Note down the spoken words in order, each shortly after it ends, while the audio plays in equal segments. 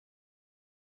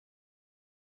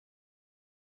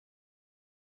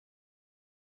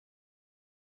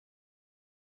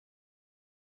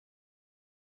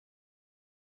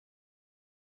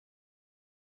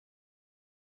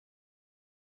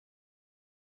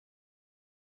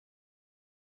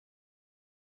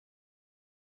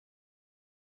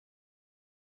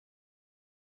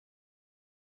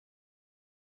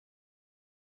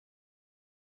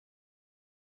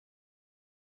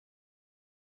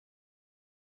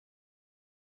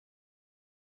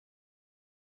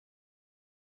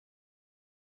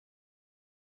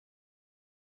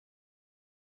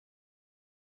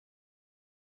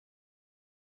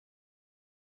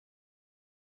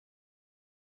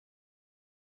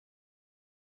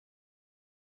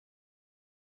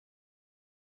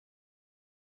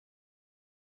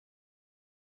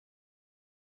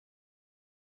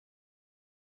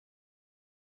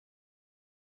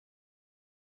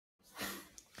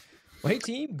Well, hey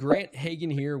team, Grant Hagan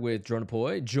here with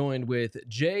DroneDeploy, joined with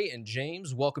Jay and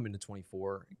James. Welcome into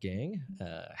 24, gang.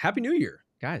 Happy New Year,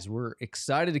 guys. We're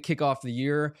excited to kick off the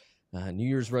year. New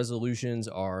Year's resolutions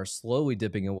are slowly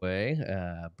dipping away,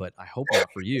 but I hope not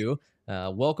for you.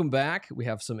 Welcome back. We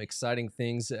have some exciting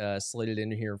things slated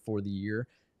in here for the year.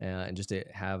 And just to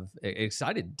have an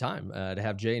excited time to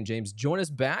have Jay and James join us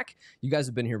back. You guys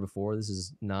have been here before. This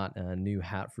is not a new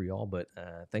hat for y'all, but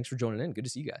thanks for joining in. Good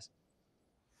to see you guys.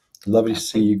 Lovely to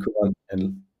see you, Grant,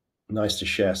 and nice to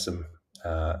share some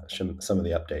of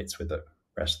the updates with the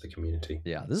rest of the community.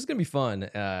 Yeah, this is gonna be fun.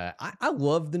 I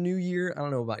love the new year. I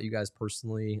don't know about you guys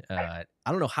personally. I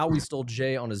don't know how we stole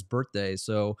Jay on his birthday,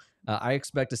 so I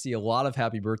expect to see a lot of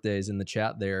happy birthdays in the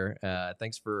chat there.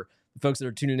 Thanks for the folks that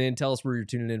are tuning in. Tell us where you're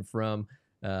tuning in from.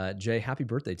 Jay, happy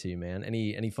birthday to you, man.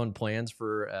 Any fun plans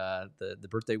for the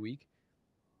birthday week?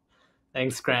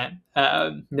 Thanks, Grant.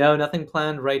 No, nothing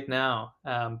planned right now,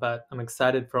 but I'm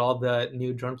excited for all the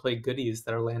new DroneDeploy goodies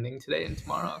that are landing today and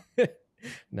tomorrow.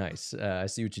 Nice. I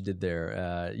see what you did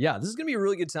there. Yeah, this is going to be a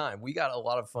really good time. We got a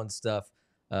lot of fun stuff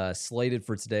slated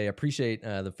for today. I appreciate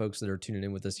the folks that are tuning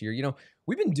in with us here. You know,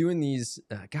 we've been doing these,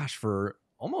 gosh, for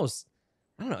almost,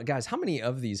 I don't know, guys, how many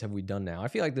of these have we done now? I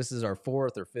feel like this is our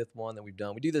fourth or fifth one that we've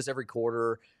done. We do this every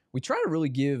quarter. We try to really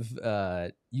give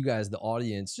you guys, the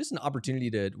audience, just an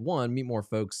opportunity to, one, meet more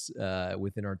folks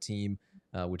within our team,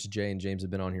 which Jay and James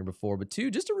have been on here before, but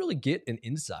two, just to really get an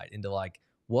insight into like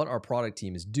what our product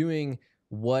team is doing,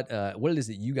 what it is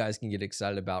that you guys can get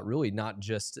excited about, really not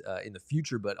just in the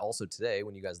future, but also today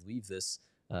when you guys leave this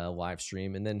live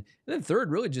stream. And then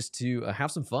third, really just to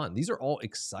have some fun. These are all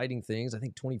exciting things. I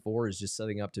think 24 is just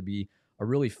setting up to be a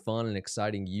really fun and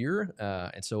exciting year.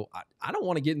 And so I don't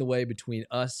want to get in the way between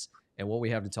us and what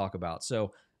we have to talk about.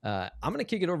 So I'm going to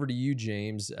kick it over to you,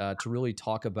 James, to really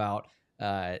talk about,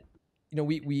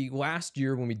 we last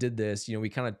year when we did this, we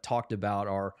kind of talked about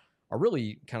our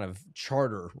really kind of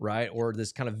charter, right? Or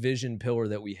this kind of vision pillar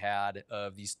that we had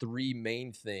of these three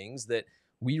main things that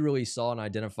we really saw and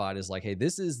identified as like, hey,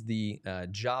 this is the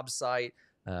job site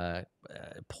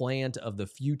plant of the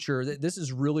future. This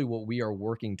is really what we are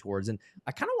working towards. And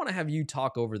I kind of want to have you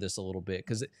talk over this a little bit,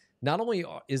 because not only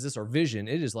is this our vision,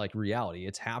 it is like reality.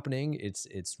 It's happening. It's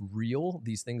real.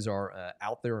 These things are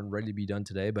out there and ready to be done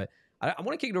today. But I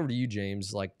want to kick it over to you,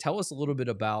 James. Like, tell us a little bit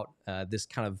about this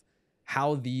kind of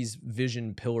how these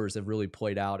vision pillars have really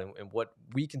played out and what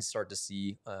we can start to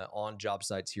see on job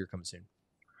sites here coming soon.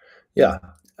 Yeah,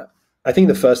 I think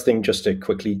the first thing just to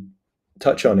quickly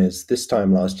touch on is this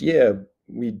time last year,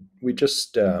 we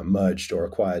just merged or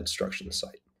acquired Struction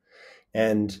Site.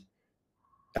 And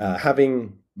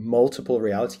having multiple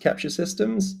reality capture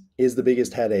systems is the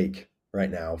biggest headache right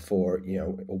now for,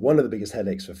 one of the biggest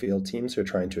headaches for field teams who are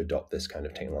trying to adopt this kind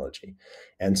of technology.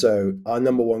 And so our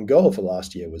number one goal for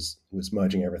last year was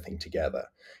merging everything together.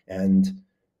 And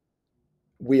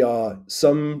we are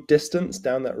some distance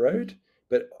down that road,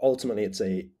 but ultimately it's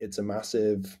a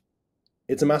massive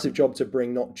job to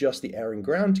bring not just the air and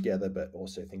ground together, but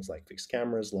also things like fixed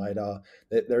cameras, LiDAR.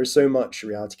 There is so much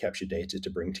reality capture data to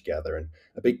bring together. And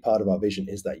a big part of our vision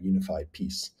is that unified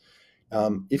piece.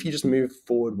 If you just move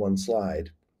forward one slide,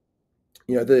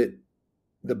 the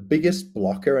biggest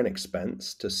blocker and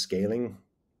expense to scaling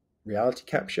reality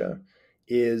capture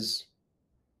is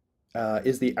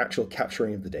the actual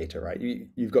capturing of the data, right?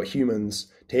 You've got humans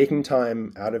taking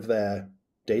time out of their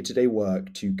day-to-day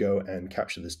work to go and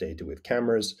capture this data with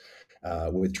cameras,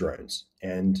 with drones.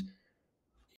 And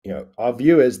our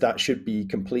view is that should be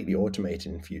completely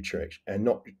automated in future, and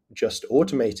not just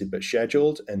automated, but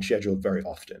scheduled very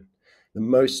often.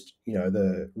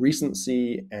 The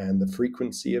recency and the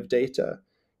frequency of data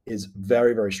is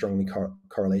very, very strongly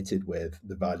correlated with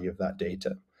the value of that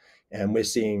data. And we're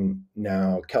seeing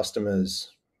now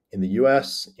customers in the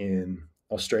US, in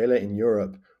Australia, in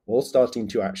Europe, all starting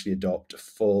to actually adopt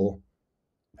fully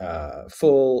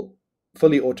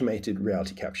automated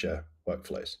reality capture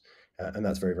workflows. And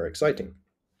that's very, very exciting.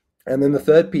 And then the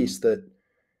third piece that,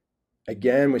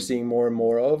 again, we're seeing more and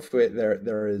more of, there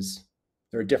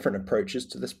are different approaches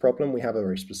to this problem. We have a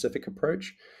very specific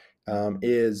approach,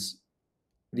 is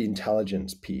the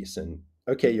intelligence piece. And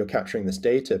okay, you're capturing this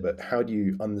data, but how do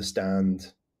you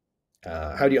understand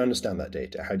that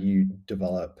data? How do you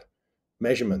develop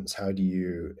measurements? How do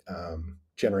you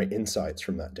generate insights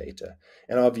from that data?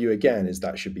 And our view, again, is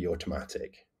that should be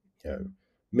automatic.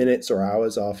 Minutes or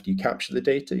hours after you capture the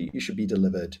data, you should be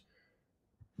delivered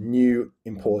new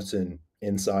important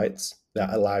insights that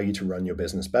allow you to run your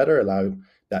business better, allow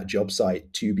that job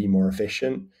site to be more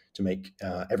efficient, to make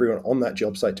everyone on that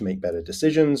job site to make better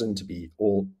decisions, and to be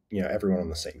everyone on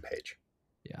the same page.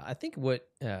 Yeah, I think what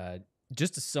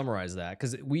just to summarize that,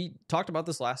 because we talked about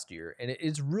this last year, and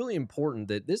it's really important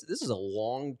that this is a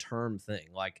long-term thing.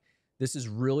 Like, this is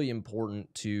really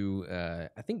important to,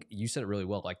 I think you said it really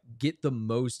well, like, get the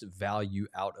most value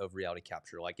out of reality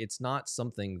capture. Like, it's not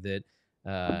something that,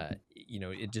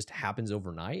 it just happens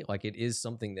overnight. Like, it is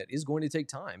something that is going to take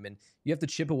time, and you have to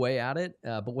chip away at it.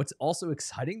 But what's also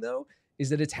exciting, though, is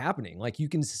that it's happening. Like, you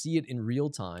can see it in real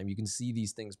time. You can see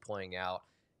these things playing out.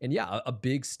 And yeah, a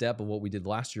big step of what we did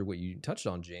last year, what you touched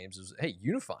on, James, was, hey,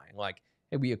 unifying. Like,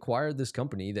 hey, we acquired this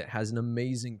company that has an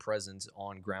amazing presence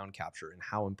on ground capture, and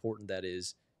how important that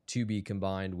is to be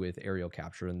combined with aerial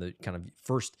capture, and the kind of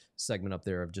first segment up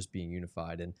there of just being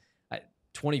unified. And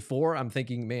 24, I'm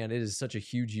thinking, man, it is such a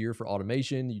huge year for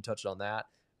automation. You touched on that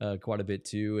quite a bit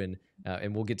too,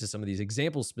 and we'll get to some of these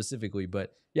examples specifically.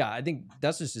 But yeah, I think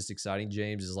that's just exciting,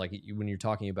 James, is like when you're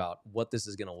talking about what this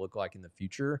is going to look like in the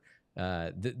future.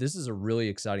 This is a really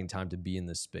exciting time to be in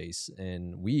this space,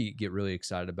 and we get really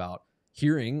excited about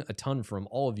hearing a ton from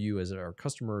all of you as our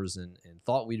customers and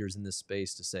thought leaders in this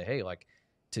space to say, hey, like,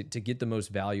 to get the most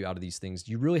value out of these things,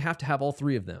 you really have to have all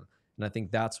three of them. And I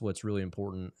think that's what's really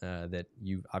important, that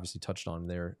you obviously touched on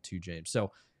there too, James.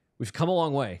 So we've come a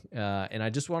long way, and I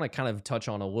just want to kind of touch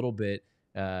on a little bit,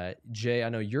 Jay, I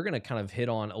know you're going to kind of hit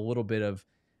on a little bit of,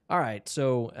 all right,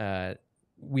 so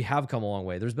we have come a long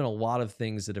way. There's been a lot of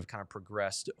things that have kind of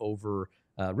progressed over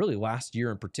really last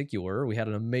year in particular. We had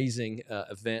an amazing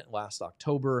event last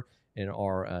October in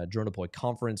our Drone Deploy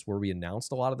conference where we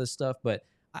announced a lot of this stuff. But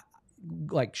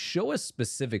like, show us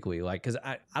specifically, like, because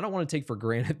I don't want to take for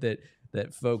granted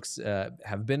that folks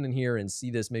have been in here and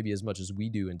see this maybe as much as we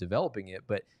do in developing it,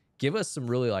 but give us some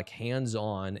really like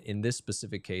hands-on in this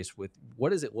specific case with what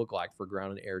does it look like for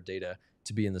ground and air data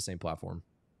to be in the same platform?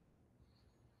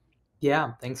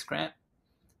 Yeah, thanks, Grant.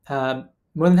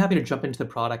 More than happy to jump into the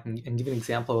product and give you an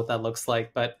example of what that looks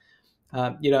like. But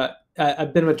I've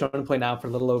been with DroneDeploy now for a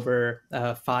little over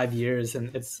 5 years,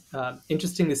 and it's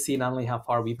interesting to see not only how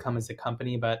far we've come as a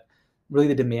company, but really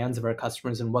the demands of our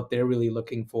customers and what they're really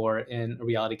looking for in a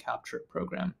reality capture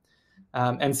program.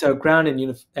 And so ground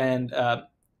and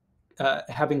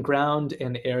having ground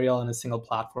and aerial in a single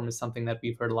platform is something that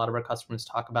we've heard a lot of our customers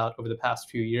talk about over the past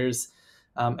few years,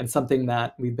 and something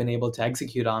that we've been able to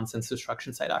execute on since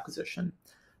construction site acquisition.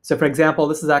 So for example,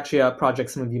 this is actually a project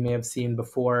some of you may have seen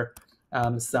before.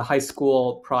 This is a high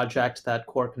school project that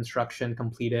Core Construction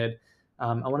completed,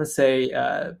 I want to say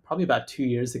probably about 2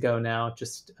 years ago now,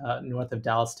 just north of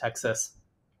Dallas, Texas.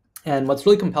 And what's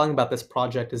really compelling about this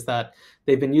project is that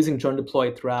they've been using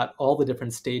DroneDeploy throughout all the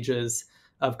different stages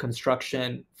of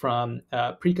construction, from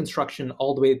pre-construction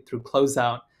all the way through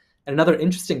closeout. And another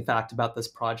interesting fact about this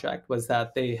project was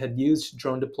that they had used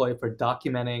DroneDeploy for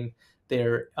documenting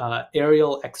their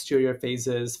aerial exterior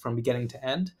phases from beginning to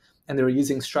end. And they were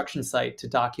using Construction Site to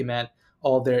document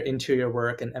all their interior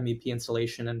work and MEP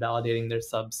installation and validating their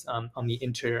subs on the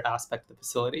interior aspect of the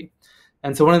facility.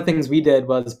 And so one of the things we did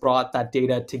was brought that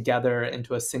data together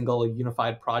into a single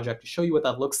unified project to show you what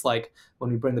that looks like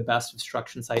when we bring the best of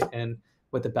Construction Site in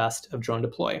with the best of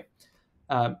DroneDeploy.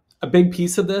 A big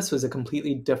piece of this was a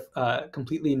completely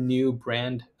new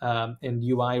brand and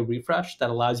UI refresh that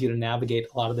allows you to navigate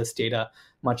a lot of this data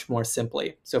much more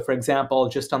simply. So for example,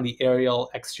 just on the aerial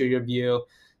exterior view,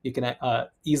 you can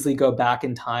easily go back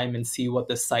in time and see what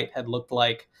the site had looked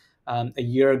like a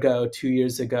year ago, 2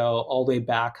 years ago, all the way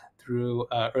back through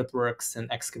earthworks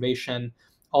and excavation,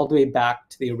 all the way back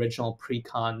to the original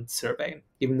pre-con survey,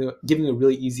 giving you a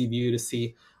really easy view to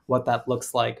see what that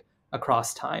looks like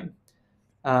across time.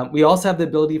 We also have the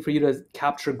ability for you to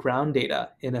capture ground data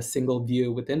in a single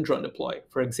view within DroneDeploy.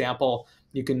 For example,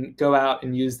 you can go out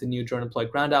and use the new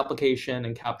DroneDeploy ground application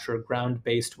and capture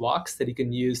ground-based walks that you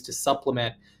can use to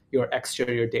supplement your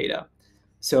exterior data.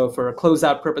 So for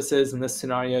closeout purposes, in this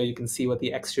scenario, you can see what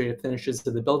the exterior finishes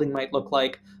of the building might look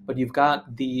like, but you've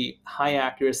got the high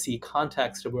accuracy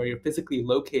context of where you're physically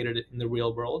located in the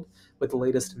real world with the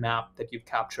latest map that you've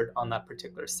captured on that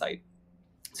particular site.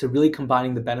 So really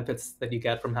combining the benefits that you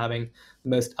get from having the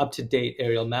most up-to-date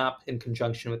aerial map in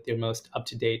conjunction with your most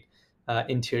up-to-date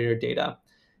interior data.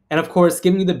 And of course,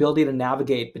 giving you the ability to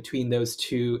navigate between those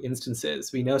two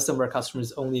instances. We know some of our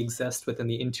customers only exist within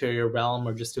the interior realm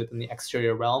or just within the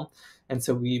exterior realm. And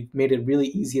so we've made it really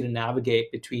easy to navigate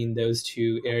between those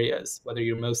two areas, whether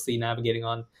you're mostly navigating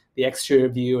on the exterior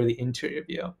view or the interior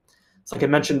view. So like I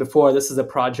mentioned before, this is a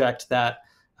project that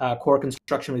Core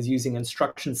Construction was using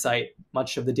Instruction Site.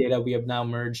 Much of the data we have now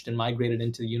merged and migrated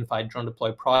into the unified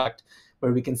DroneDeploy product,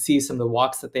 where we can see some of the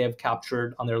walks that they have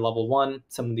captured on their level 1,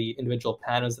 some of the individual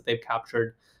panels that they've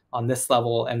captured on this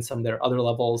level, and some of their other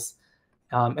levels.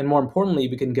 And more importantly,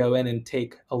 we can go in and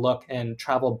take a look and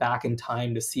travel back in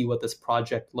time to see what this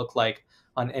project looked like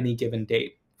on any given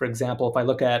date. For example, if I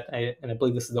look at, and I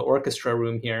believe this is the orchestra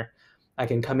room here, I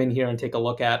can come in here and take a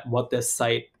look at what this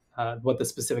site, what the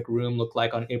specific room looked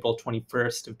like on April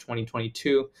 21st of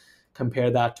 2022,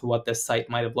 compare that to what this site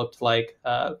might have looked like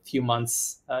a few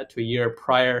months to a year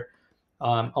prior,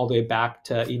 all the way back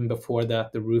to even before the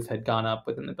roof had gone up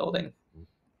within the building.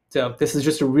 So this is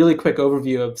just a really quick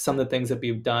overview of some of the things that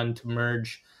we've done to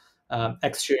merge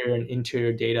exterior and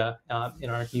interior data in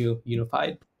our new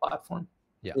unified platform.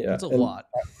 Yeah, it's a lot.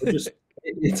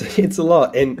 It's a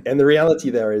lot. And the reality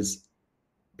there is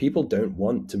people don't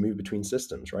want to move between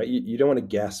systems, right? You don't want to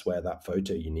guess where that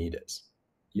photo you need is.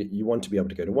 You want to be able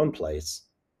to go to one place,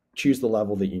 choose the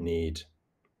level that you need,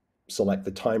 select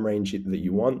the time range that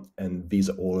you want, and these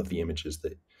are all of the images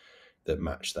that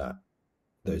match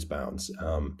those bounds.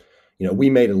 We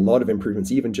made a lot of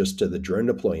improvements even just to the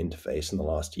DroneDeploy interface in the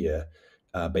last year,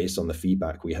 based on the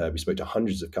feedback we heard. We spoke to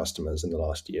hundreds of customers in the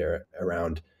last year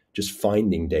around just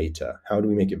finding data. How do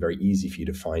we make it very easy for you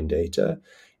to find data?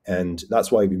 And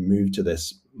that's why we moved to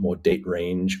this more date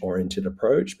range oriented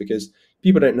approach, because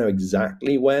people don't know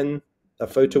exactly when a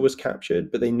photo was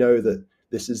captured, but they know that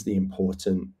this is the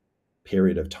important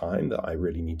period of time that I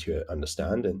really need to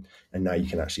understand. And now you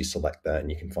can actually select that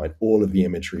and you can find all of the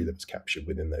imagery that was captured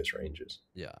within those ranges.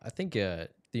 Yeah, I think the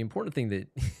important thing that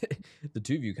the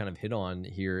two of you kind of hit on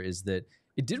here is that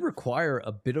it did require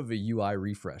a bit of a UI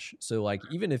refresh. So like,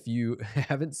 even if you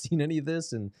haven't seen any of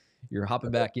this and you're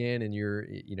hopping back in and you're,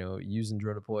 using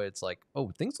DroneDeploy, it's like, oh,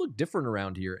 things look different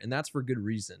around here. And that's for good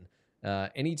reason.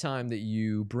 Anytime that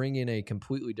you bring in a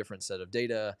completely different set of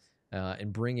data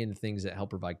and bring in things that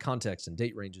help provide context and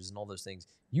date ranges and all those things,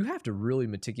 you have to really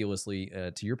meticulously,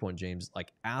 to your point, James,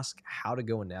 like ask how to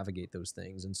go and navigate those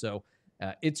things. And so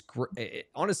it's great.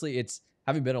 Honestly, it's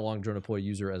having been a long DroneDeploy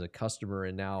user as a customer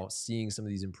and now seeing some of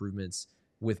these improvements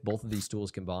with both of these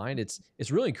tools combined,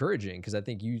 it's really encouraging, because I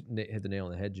think you hit the nail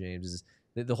on the head, James, is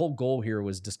the whole goal here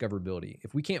was discoverability.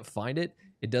 If we can't find it,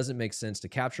 it doesn't make sense to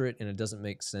capture it, and it doesn't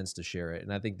make sense to share it.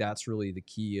 And I think that's really the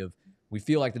key of, we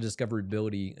feel like the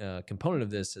discoverability component of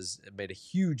this has made a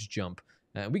huge jump.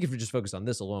 We could just focus on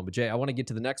this alone. But Jay, I want to get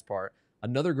to the next part.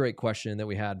 Another great question that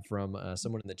we had from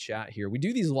someone in the chat here. We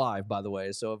do these live, by the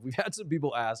way. So if we've had some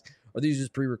people ask, are these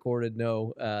just pre-recorded?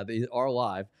 No, they are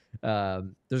live.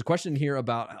 There's a question here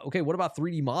about, okay, what about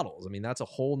 3D models? I mean, that's a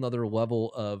whole nother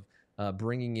level of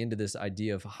bringing into this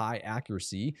idea of high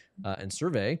accuracy and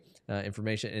survey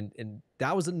information. And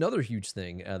that was another huge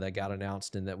thing that got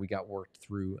announced and that we got worked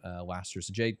through last year.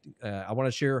 So Jay, I want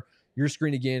to share your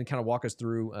screen again, kind of walk us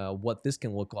through what this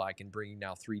can look like and bringing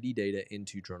now 3D data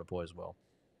into DroneDeploy as well.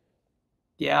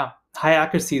 Yeah, high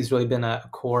accuracy has really been a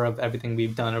core of everything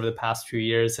we've done over the past few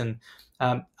years. And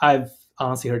I've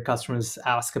honestly heard customers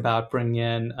ask about bringing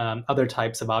in other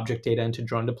types of object data into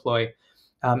DroneDeploy.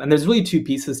 And there's really two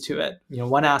pieces to it.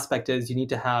 One aspect is you need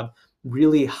to have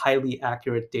really highly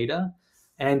accurate data,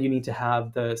 and you need to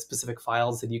have the specific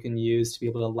files that you can use to be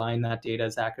able to align that data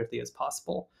as accurately as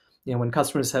possible. When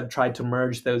customers have tried to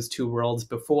merge those two worlds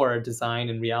before, design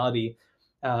and reality,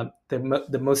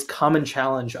 the most common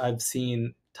challenge I've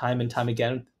seen time and time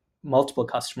again, multiple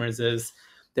customers, is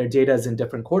their data is in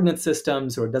different coordinate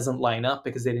systems or it doesn't line up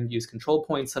because they didn't use control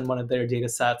points on one of their data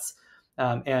sets.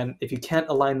 And if you can't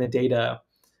align the data,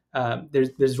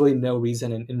 there's really no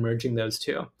reason in merging those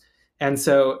two. And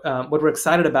so what we're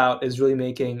excited about is really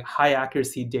making high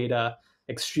accuracy data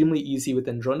extremely easy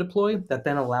within DroneDeploy that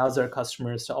then allows our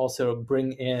customers to also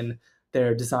bring in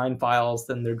their design files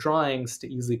and their drawings to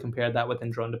easily compare that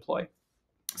within DroneDeploy.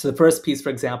 So the first piece, for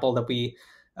example, that we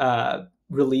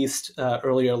released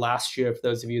earlier last year, for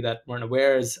those of you that weren't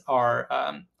aware, is our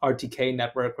RTK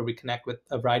network, where we connect with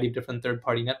a variety of different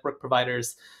third-party network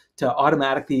providers to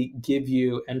automatically give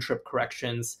you NTRIP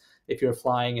corrections if you're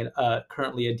flying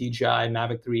currently a DJI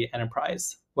Mavic 3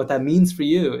 Enterprise. What that means for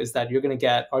you is that you're going to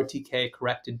get RTK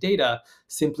corrected data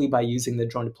simply by using the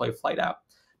DroneDeploy flight app.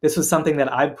 This was something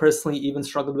that I've personally even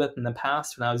struggled with in the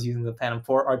past when I was using the Phantom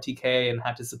 4 RTK and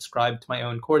had to subscribe to my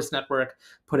own CORS network,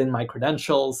 put in my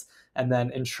credentials, and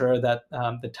then ensure that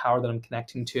the tower that I'm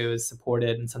connecting to is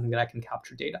supported and something that I can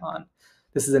capture data on.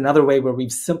 This is another way where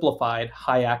we've simplified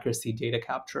high accuracy data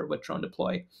capture with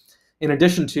DroneDeploy. In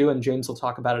addition to, and James will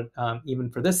talk about it even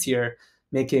for this year,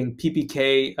 making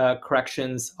PPK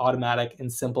corrections automatic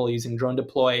and simple using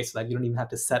DroneDeploy so that you don't even have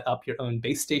to set up your own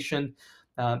base station.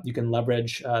 You can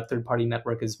leverage a third-party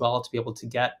network as well to be able to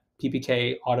get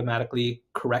PPK automatically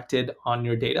corrected on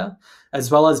your data,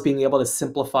 as well as being able to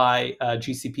simplify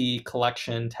GCP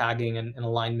collection, tagging, and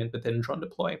alignment within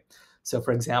DroneDeploy. So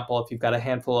for example, if you've got a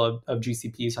handful of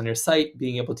GCPs on your site,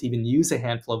 being able to even use a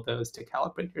handful of those to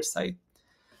calibrate your site.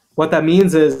 What that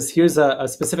means is, here's a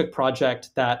specific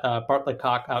project that Bartlett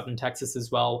Cock out in Texas as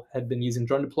well had been using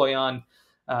DroneDeploy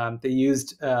on. They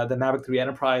used the Mavic 3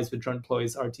 Enterprise with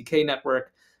DroneDeploy's RTK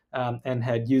network and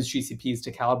had used GCPs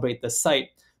to calibrate the site.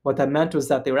 What that meant was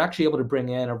that they were actually able to bring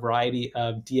in a variety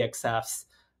of DXFs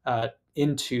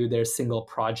into their single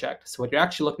project. So what you're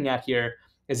actually looking at here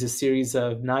is a series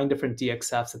of 9 different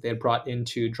DXFs that they had brought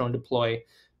into DroneDeploy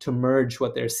to merge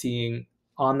what they're seeing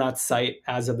on that site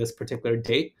as of this particular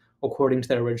date, according to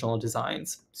their original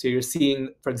designs. So you're seeing,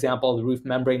 for example, the roof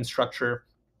membrane structure,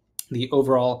 the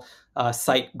overall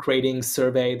site grading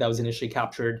survey that was initially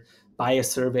captured by a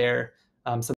surveyor,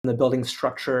 some of the building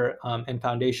structure and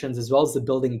foundations, as well as the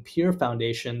building pier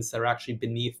foundations that are actually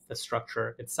beneath the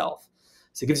structure itself.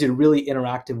 So it gives you a really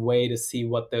interactive way to see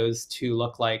what those two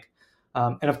look like.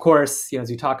 And of course, as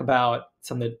we talk about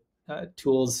some of the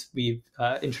tools we've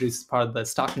introduced as part of the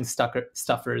stocking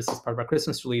stuffers as part of our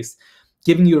Christmas release,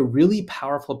 giving you a really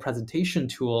powerful presentation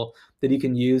tool that you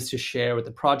can use to share with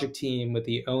the project team, with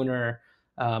the owner,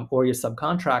 or your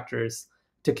subcontractors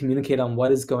to communicate on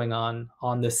what is going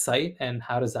on this site and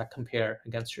how does that compare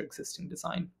against your existing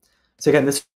design. So again,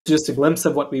 this is just a glimpse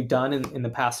of what we've done in the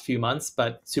past few months,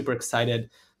 but super excited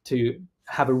to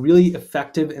have a really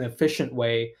effective and efficient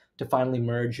way to finally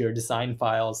merge your design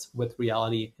files with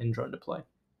reality in DroneDeploy.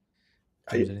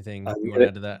 James, anything you want to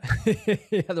add to that?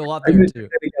 Yeah, there's a lot there too.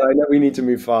 I know we need to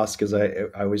move fast because I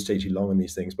always take too long on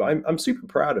these things, but I'm super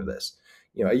proud of this.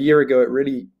 A year ago,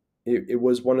 it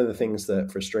was one of the things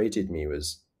that frustrated me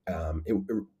was it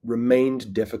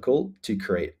remained difficult to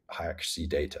create high accuracy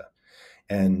data.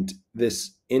 And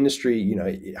this industry,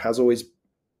 it has always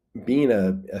been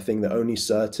a thing that only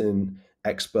certain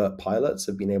expert pilots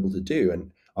have been able to do.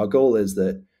 And our goal is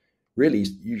that really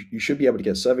you should be able to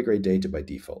get survey grade data by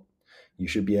default. You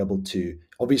should be able to,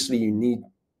 obviously you need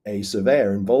a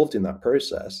surveyor involved in that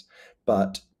process,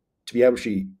 but to be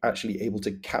actually able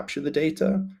to capture the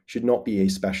data should not be a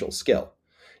special skill.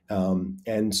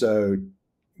 And so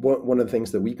one of the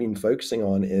things that we've been focusing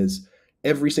on is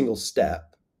every single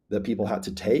step that people had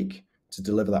to take to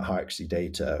deliver that high accuracy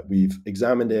data. We've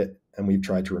examined it and we've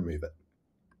tried to remove it.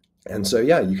 And so,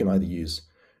 yeah, you can either use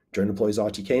DroneDeploy's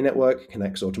RTK network,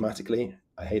 connects automatically.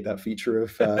 I hate that feature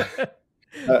of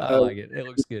I like it. It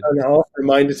looks good.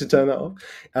 Reminder to turn that off.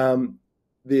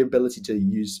 The ability to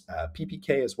use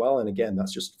PPK as well. And again,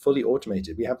 that's just fully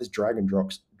automated. We have this drag and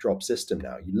drop system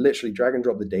now. You literally drag and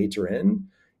drop the data in,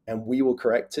 and we will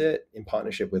correct it in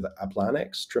partnership with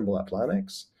Trimble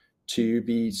Applanix to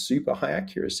be super high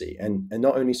accuracy. And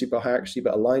not only super high accuracy,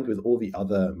 but aligned with all the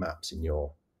other maps in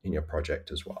your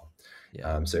project as well.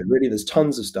 Yeah. So really, there's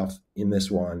tons of stuff in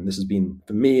this one. This has been,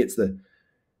 for me,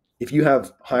 if you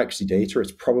have high accuracy data,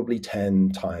 it's probably 10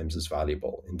 times as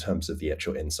valuable in terms of the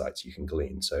actual insights you can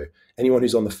glean. So anyone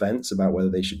who's on the fence about whether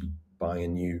they should be buying a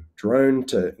new drone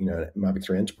to, Mavic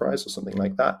 3 Enterprise or something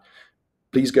like that,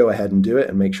 please go ahead and do it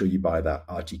and make sure you buy that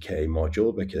RTK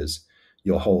module, because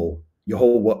your whole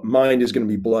mind is going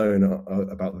to be blown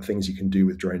about the things you can do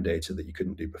with drone data that you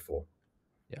couldn't do before.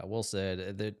 Yeah, well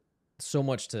said. There's so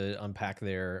much to unpack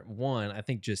there. One, I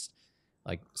think just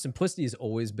like simplicity has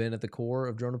always been at the core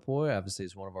of DroneDeploy. Obviously,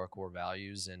 it's one of our core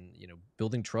values, and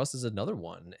building trust is another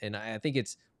one. And I think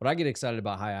it's what I get excited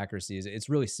about high accuracy is it's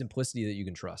really simplicity that you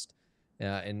can trust,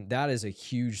 and that is a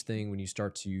huge thing when you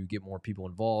start to get more people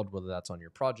involved, whether that's on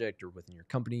your project or within your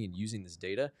company and using this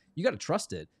data. You got to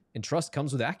trust it, and trust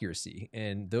comes with accuracy.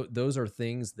 And those are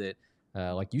things that,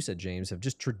 like you said, James, have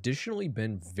just traditionally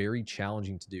been very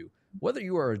challenging to do. Whether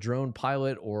you are a drone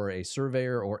pilot or a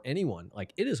surveyor or anyone,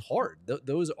 like it is hard.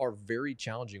 Those are very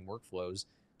challenging workflows,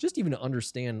 just even to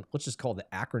understand, let's just call the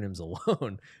acronyms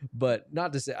alone. But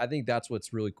not to say, I think that's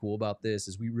what's really cool about this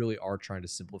is we really are trying to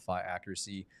simplify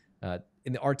accuracy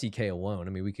in the RTK alone.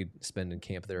 I mean, we could spend in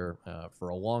camp there for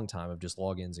a long time of just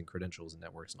logins and credentials and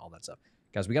networks and all that stuff.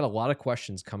 Guys, we got a lot of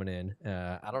questions coming in.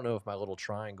 I don't know if my little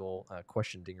triangle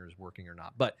question dinger is working or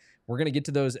not, but we're going to get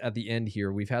to those at the end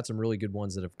here. We've had some really good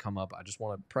ones that have come up. I just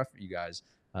want to prep you guys.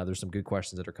 There's some good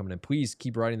questions that are coming in. Please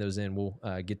keep writing those in. We'll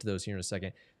get to those here in a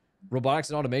second. Robotics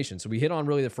and automation. So we hit on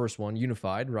really the first one,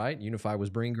 Unified, right? Unified was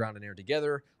bringing ground and air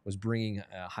together, was bringing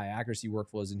high accuracy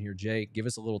workflows in here. Jay, give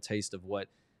us a little taste of what,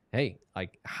 hey,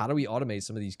 like how do we automate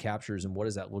some of these captures and what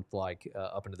does that look like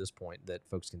up until this point that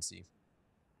folks can see?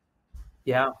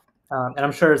 Yeah, and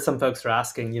I'm sure some folks are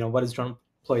asking, what has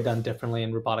DroneDeploy done differently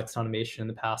in robotics and automation in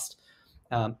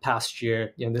the past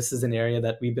year? This is an area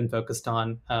that we've been focused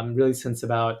on really since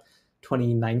about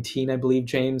 2019, I believe,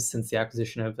 James, since the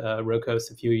acquisition of Rocos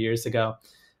a few years ago.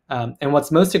 And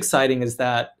what's most exciting is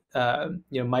that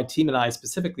my team and I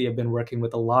specifically have been working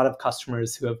with a lot of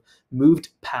customers who have moved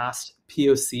past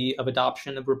POC of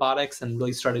adoption of robotics and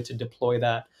really started to deploy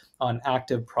that on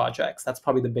active projects. That's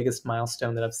probably the biggest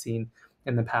milestone that I've seen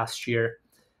in the past year.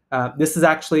 This is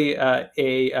actually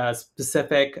a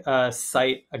specific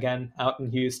site, again, out in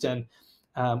Houston.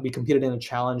 We competed in a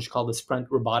challenge called the Sprint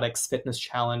Robotics Fitness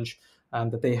Challenge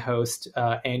that they host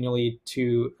annually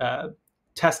to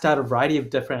test out a variety of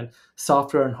different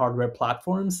software and hardware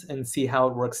platforms and see how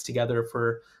it works together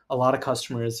for a lot of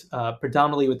customers,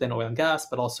 predominantly within oil and gas,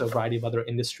 but also a variety of other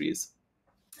industries.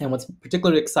 And what's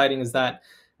particularly exciting is that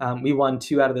we won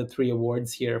 2 out of the 3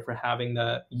 awards here for having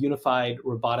the unified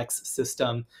robotics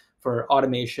system for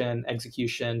automation,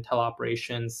 execution,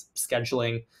 teleoperations,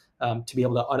 scheduling, to be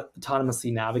able to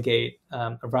autonomously navigate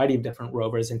a variety of different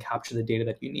rovers and capture the data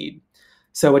that you need.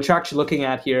 So what you're actually looking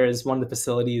at here is one of the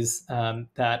facilities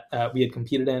that we had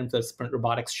competed in for the Sprint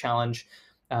Robotics Challenge.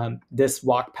 This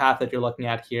walk path that you're looking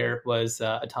at here was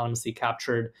autonomously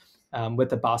captured with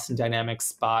the Boston Dynamics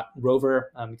Spot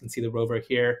rover. You can see the rover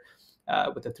here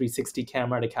with a 360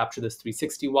 camera to capture this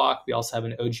 360 walk. We also have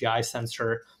an OGI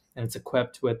sensor, and it's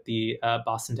equipped with the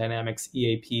Boston Dynamics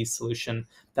EAP solution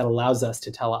that allows us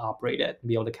to teleoperate it and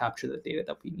be able to capture the data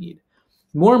that we need.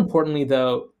 More importantly,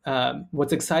 though,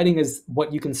 what's exciting is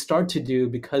what you can start to do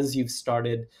because you've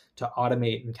started to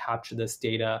automate and capture this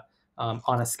data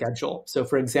on a schedule. So,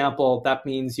 for example, that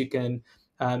means you can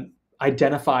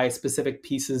identify specific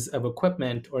pieces of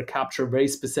equipment or capture very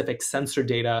specific sensor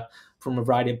data from a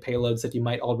variety of payloads that you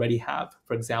might already have.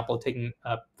 For example, taking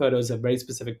photos of very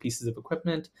specific pieces of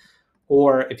equipment,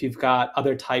 or if you've got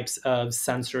other types of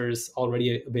sensors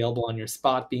already available on your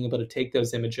spot, being able to take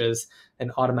those images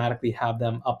and automatically have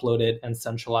them uploaded and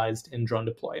centralized in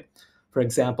DroneDeploy. For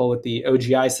example, with the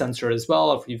OGI sensor as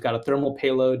well, if you've got a thermal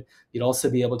payload, you'd also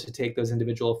be able to take those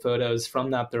individual photos from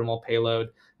that thermal payload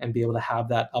and be able to have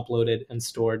that uploaded and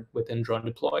stored within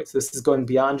DroneDeploy. So this is going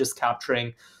beyond just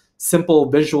capturing simple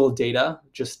visual data,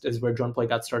 just as where DroneDeploy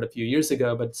got started a few years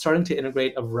ago, but starting to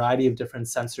integrate a variety of different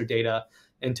sensor data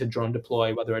into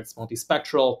DroneDeploy, whether it's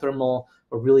multispectral, thermal,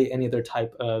 or really any other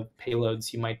type of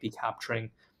payloads you might be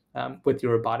capturing with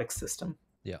your robotics system.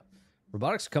 Yeah.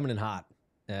 Robotics are coming in hot.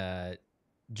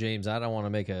 James, I don't want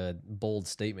to make a bold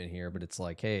statement here, but it's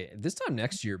like, hey, this time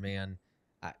next year, man,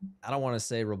 I don't want to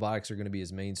say robotics are going to be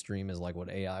as mainstream as like what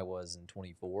AI was in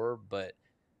 24, but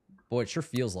boy, it sure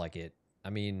feels like it. I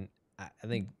mean, I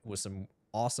think with some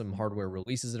awesome hardware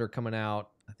releases that are coming out,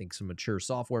 I think some mature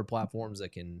software platforms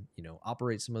that can,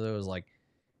 operate some of those. Like,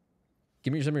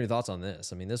 give me some of your thoughts on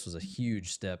this. I mean, this was a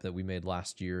huge step that we made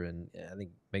last year, and I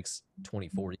think makes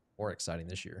 2040 more exciting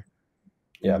this year.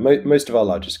 Yeah, most of our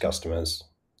largest customers,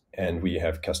 and we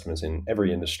have customers in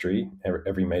every industry,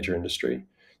 every major industry,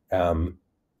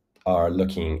 are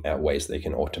looking at ways they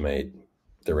can automate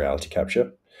the reality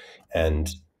capture. And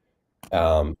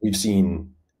we've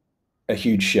seen a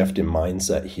huge shift in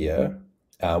mindset here.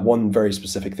 One very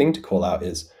specific thing to call out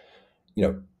is,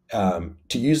 to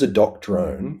use a dock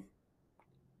drone,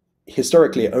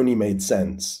 historically it only made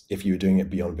sense if you were doing it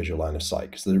beyond visual line of sight,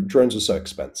 because the drones are so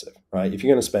expensive, right? If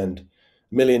you're going to spend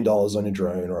 $1 million on a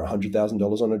drone or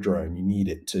 $100,000 on a drone, you need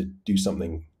it to do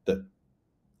something that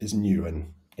is new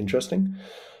and interesting.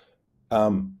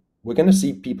 We're going to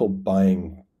see people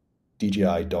buying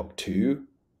DJI Dock 2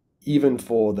 even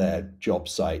for their job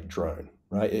site drone,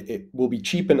 right? It will be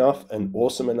cheap enough and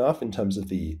awesome enough in terms of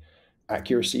the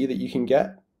accuracy that you can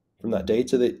get from that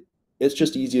data that it's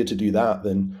just easier to do that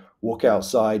than walk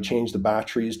outside, change the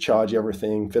batteries, charge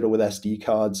everything, fiddle with SD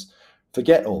cards.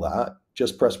 Forget all that.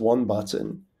 Just press one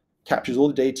button, captures all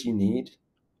the data you need,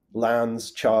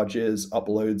 lands, charges,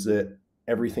 uploads it.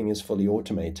 Everything is fully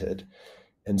automated.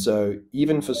 And so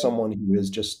even for someone who is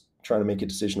just trying to make a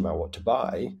decision about what to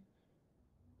buy,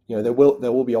 there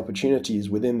will be opportunities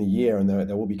within the year, and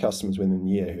there will be customers within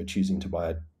the year who are choosing to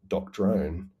buy a dock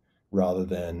drone rather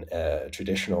than a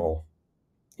traditional,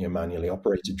 manually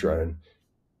operated drone,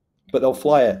 but they'll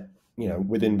fly it,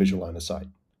 within visual line of sight.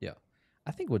 Yeah,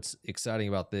 I think what's exciting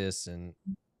about this, and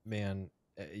man,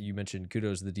 you mentioned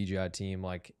kudos to the DJI team.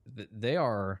 Like they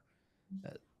are,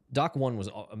 Dock 1 was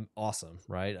awesome,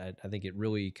 right? I think it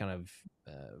really kind of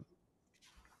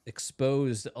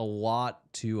exposed a lot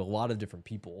to a lot of different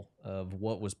people of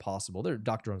what was possible. Their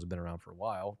dock drones have been around for a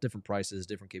while, different prices,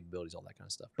 different capabilities, all that kind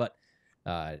of stuff. But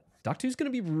Dock 2 is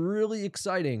going to be really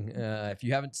exciting. If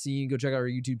you haven't seen, go check out our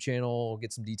YouTube channel,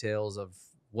 get some details of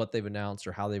what they've announced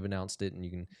or how they've announced it, and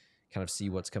you can kind of see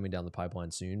what's coming down the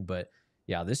pipeline soon. But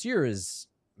yeah, this year is,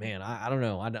 man, I don't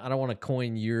know. I don't want to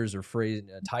coin years or phrase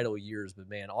title years, but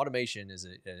man, automation is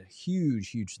a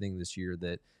huge thing this year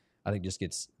that I think just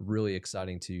gets really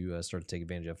exciting to start to take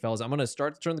advantage of. Fellas, I'm going to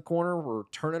start to turn the corner. We're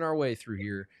turning our way through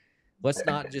here. Let's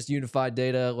not just unify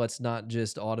data. Let's not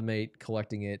just automate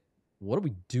collecting it. What do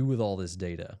we do with all this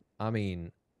data? I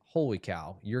mean, holy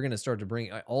cow. You're going to start to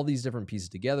bring all these different pieces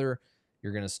together.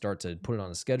 You're going to start to put it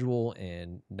on a schedule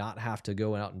and not have to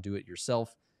go out and do it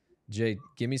yourself. Jay,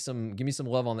 give me some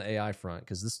love on the AI front,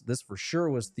 because this for sure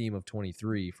was theme of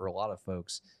 23 for a lot of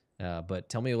folks. But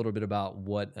tell me a little bit about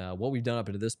what we've done up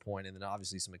to this point, and then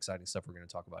obviously some exciting stuff we're going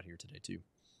to talk about here today too.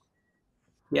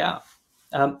 Yeah.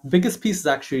 Biggest piece is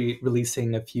actually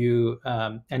releasing a few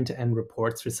end-to-end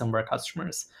reports for some of our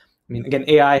customers. I mean, again,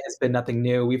 AI has been nothing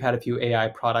new. We've had a few AI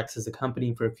products as a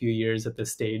company for a few years at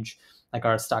this stage, like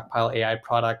our Stockpile AI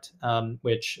product,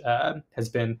 which has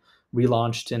been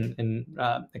relaunched and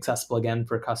accessible again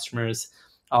for customers.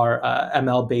 Our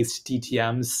ML-based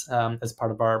DTMs as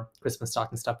part of our Christmas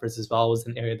stocking stuffers as well was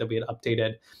an area that we had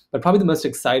updated. But probably the most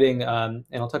exciting, and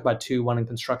I'll talk about two, one in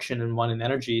construction and one in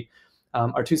energy,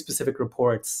 are two specific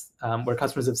reports where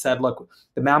customers have said, look,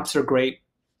 the maps are great,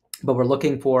 but we're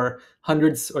looking for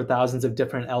hundreds or thousands of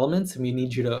different elements, and we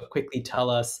need you to quickly tell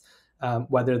us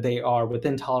whether they are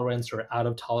within tolerance or out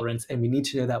of tolerance, and we need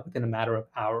to know that within a matter of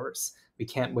hours. We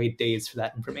can't wait days for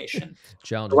that information.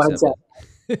 Challenge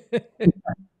accepted.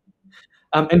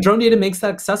 And drone data makes that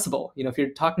accessible. You know, if you're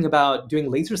talking about doing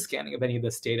laser scanning of any of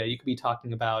this data, you could be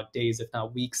talking about days, if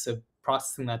not weeks, of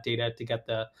processing that data to get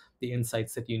the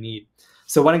insights that you need.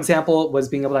 So one example was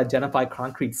being able to identify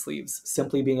concrete sleeves,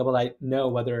 simply being able to know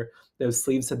whether those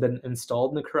sleeves have been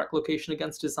installed in the correct location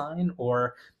against design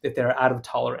or if they're out of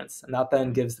tolerance. And that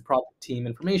then gives the project team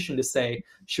information to say,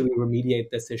 should we remediate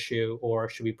this issue or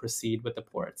should we proceed with the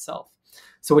pour itself?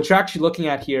 So what you're actually looking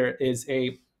at here is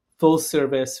a full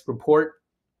service report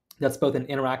that's both an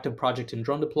interactive project in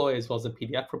DroneDeploy as well as a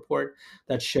PDF report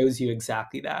that shows you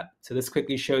exactly that. So this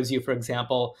quickly shows you, for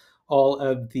example, all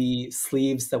of the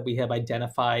sleeves that we have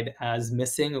identified as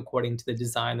missing according to the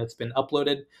design that's been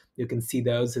uploaded. You can see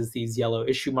those as these yellow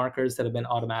issue markers that have been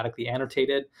automatically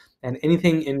annotated. And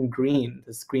anything in green,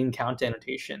 this green count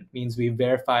annotation, means we've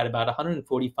verified about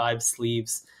 145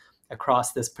 sleeves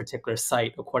across this particular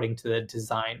site according to the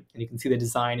design. And you can see the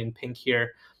design in pink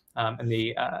here and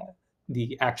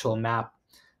the actual map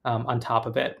on top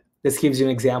of it. This gives you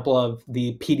an example of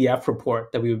the PDF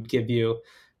report that we would give you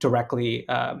directly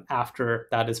after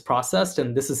that is processed.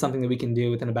 And this is something that we can do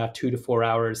within about 2 to 4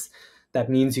 hours. That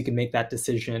means you can make that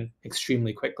decision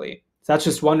extremely quickly. So that's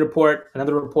just one report.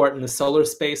 Another report in the solar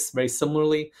space, very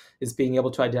similarly, is being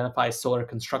able to identify solar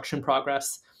construction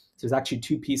progress. So there's actually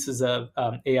two pieces of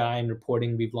AI and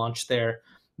reporting we've launched there.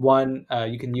 One,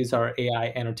 you can use our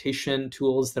AI annotation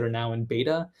tools that are now in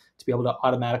beta to be able to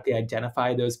automatically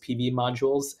identify those PV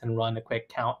modules and run a quick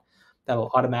count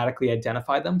that'll automatically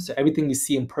identify them. So everything you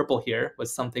see in purple here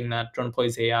was something that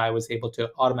DroneDeploy's AI was able to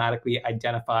automatically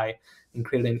identify and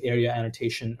create an area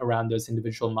annotation around those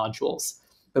individual modules.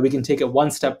 But we can take it one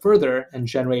step further and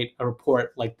generate a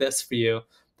report like this for you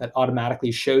that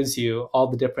automatically shows you all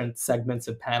the different segments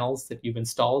of panels that you've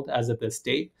installed as of this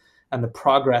date and the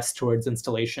progress towards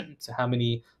installation. So how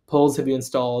many poles have you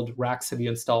installed, racks have you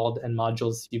installed, and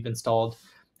modules you've installed.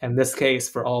 In this case,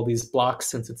 for all these blocks,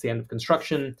 since it's the end of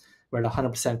construction, we're at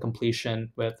 100% completion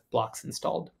with blocks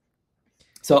installed.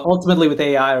 So ultimately with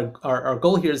AI, our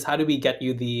goal here is how do we get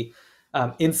you the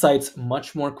insights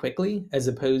much more quickly, as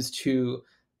opposed to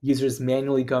users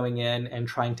manually going in and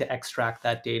trying to extract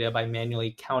that data by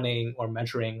manually counting or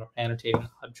measuring or annotating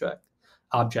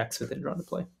objects within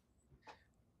DroneDeploy.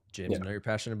 James, I know you're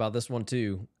passionate about this one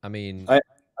too. I mean, I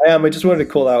am. I just wanted to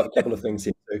call out a couple of things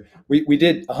here. So we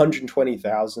did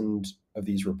 120,000 of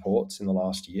these reports in the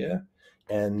last year,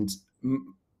 and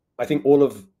I think all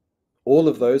of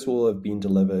those will have been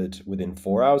delivered within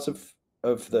 4 hours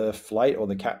of the flight or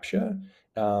the capture,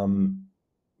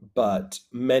 but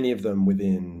many of them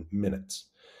within minutes.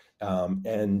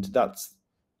 And that's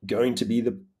going to be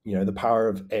the power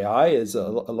of AI. Is a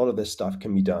lot of this stuff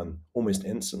can be done almost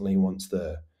instantly once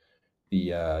the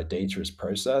data is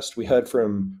processed. We heard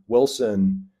from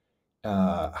Wilson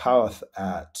Howarth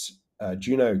at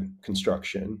Juno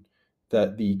Construction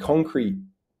that the concrete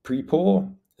pre-pour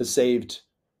has saved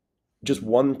just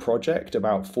one project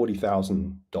about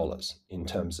 $40,000 in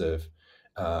terms of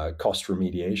cost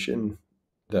remediation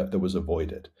that was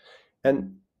avoided.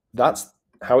 And that's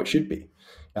how it should be.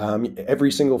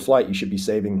 Every single flight, you should be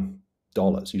saving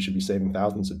dollars. You should be saving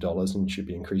thousands of dollars, and you should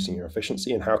be increasing your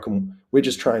efficiency. And we're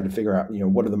just trying to figure out,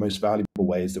 what are the most valuable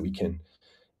ways that we can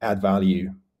add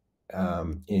value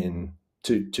in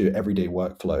to everyday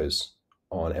workflows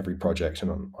on every project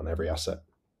and on every asset.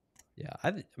 Yeah,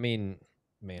 I mean,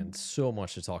 man, so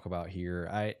much to talk about here.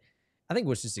 I think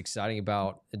what's just exciting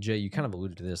about, Jay, you kind of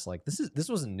alluded to this, like this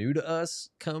wasn't new to us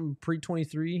come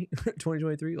pre-23,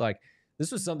 2023. Like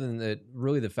this was something that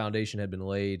really the foundation had been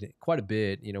laid quite a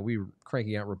bit. You know, we were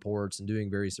cranking out reports and doing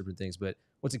various different things, but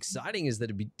what's exciting is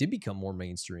that it did become more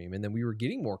mainstream, and then we were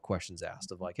getting more questions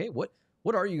asked of like, hey, what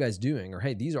are you guys doing? Or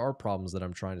hey, these are problems that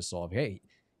I'm trying to solve. Hey,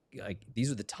 like these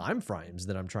are the time frames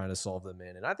that I'm trying to solve them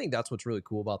in. And I think that's what's really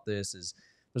cool about this is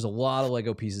there's a lot of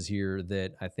Lego pieces here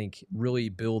that I think really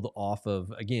build off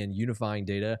of, again, unifying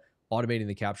data, automating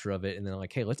the capture of it, and then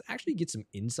like, hey, let's actually get some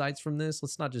insights from this.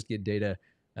 Let's not just get data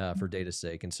for data's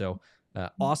sake. And so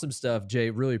awesome stuff, Jay.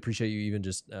 Really appreciate you even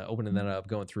just opening that up,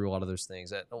 going through a lot of those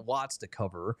things. Lots to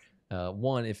cover.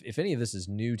 One, if any of this is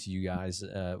new to you guys,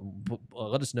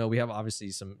 let us know. We have obviously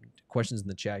some questions in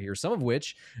the chat here, some of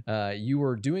which you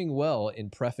were doing well in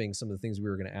prepping some of the things we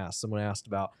were going to ask. Someone asked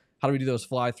about how do we do those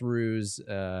fly-throughs?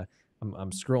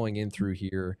 I'm scrolling in through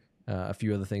here. A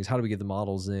few other things. How do we get the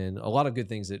models in? A lot of good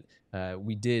things that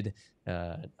we did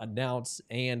announce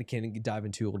and can dive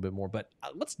into a little bit more. But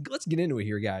let's get into it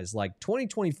here, guys. Like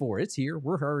 2024, it's here.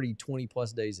 We're already 20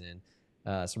 plus days in.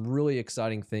 Some really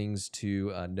exciting things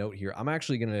to note here. I'm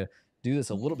actually going to do this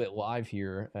a little bit live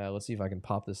here. Let's see if I can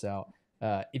pop this out.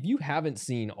 If you haven't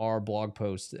seen our blog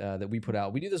post that we put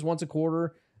out, we do this once a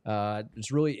quarter.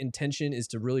 It's really intention is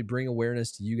to really bring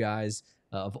awareness to you guys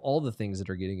of all the things that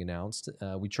are getting announced.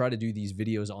 We try to do these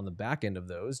videos on the back end of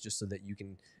those just so that you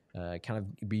can kind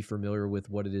of be familiar with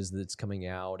what it is that's coming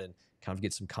out and kind of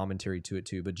get some commentary to it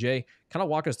too. But Jay, kind of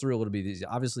walk us through a little bit of these.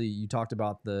 Obviously, you talked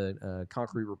about the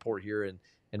concrete report here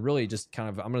and really just kind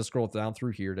of, I'm going to scroll down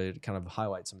through here to kind of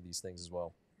highlight some of these things as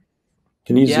well.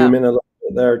 Can you zoom in a little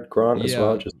bit there, Grant, as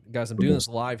well? Just guys, I'm doing this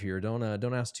live here.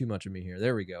 Don't ask too much of me here.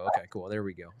 There we go. Okay, cool. There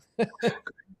we go.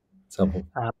 It's helpful.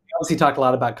 We obviously talked a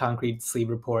lot about concrete sleeve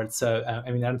reports. So, I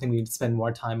mean, I don't think we need to spend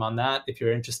more time on that. If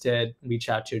you're interested, reach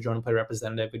out to your DroneDeploy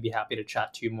representative. We'd be happy to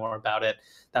chat to you more about it.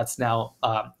 That's now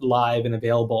live and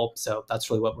available. So that's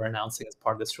really what we're announcing as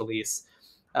part of this release.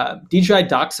 DJI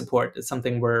dock support is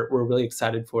something we're really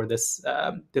excited for this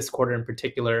quarter in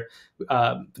particular.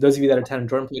 For those of you that attended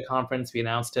DroneDeploy conference, we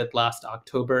announced it last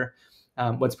October.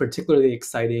 What's particularly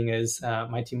exciting is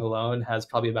my team alone has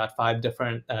probably about 5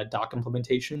 different dock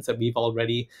implementations that we've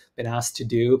already been asked to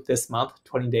do this month,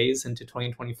 20 days into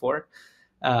 2024.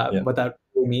 What that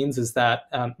really means is that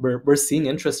we're seeing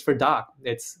interest for dock.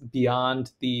 It's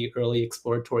beyond the early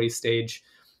exploratory stage,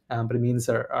 but it means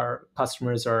our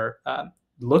customers are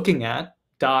looking at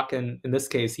dock, and in this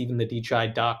case, even the DJI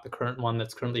dock, the current one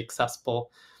that's currently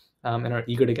accessible, and are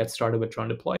eager to get started with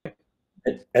DroneDeploy.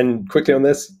 And quickly on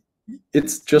this,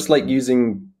 it's just like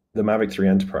using the Mavic 3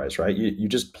 Enterprise, right? You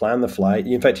just plan the flight.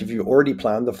 In fact, if you already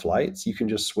planned the flights, you can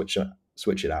just switch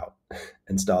it out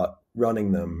and start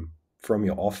running them from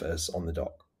your office on the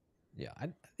dock. Yeah, I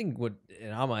think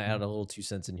and I'm going to add a little 2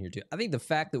 cents in here too. I think the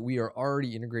fact that we are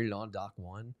already integrated on Dock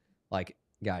 1, like,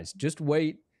 guys, just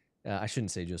wait. I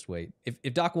shouldn't say just wait.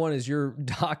 If Dock 1 is your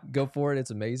dock, go for it.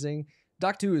 It's amazing.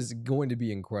 Dock 2 is going to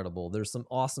be incredible. There's some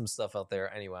awesome stuff out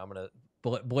there. Anyway, I'm going to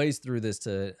blaze through this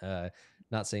to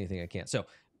not say anything I can't. So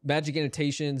magic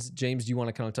annotations. James, do you want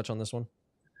to kind of touch on this one?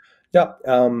 Yeah.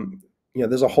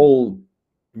 There's a whole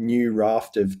new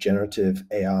raft of generative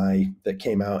AI that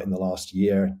came out in the last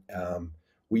year.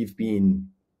 We've been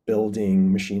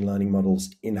building machine learning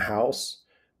models in-house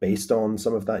based on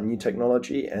some of that new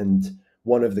technology. And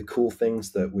one of the cool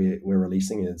things that we're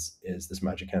releasing is this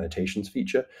magic annotations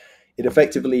feature. It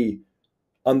effectively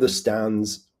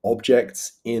understands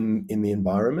objects in the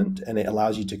environment, and it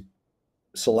allows you to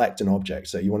select an object.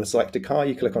 So you want to select a car,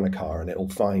 you click on a car and it'll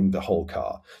find the whole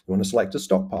car. You want to select a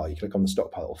stockpile, you click on the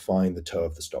stockpile, it'll find the tow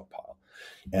of the stockpile,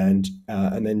 and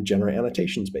then generate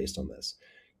annotations based on this.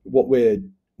 What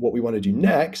we want to do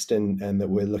next, and that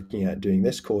we're looking at doing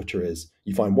this quarter, is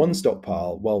you find one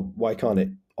stockpile. Well, why can't it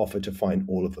offer to find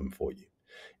all of them for you?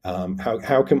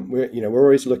 How can we're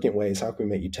always looking at ways, how can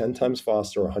we make you 10 times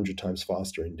faster or 100 times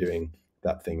faster in doing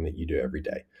that thing that you do every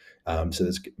day? So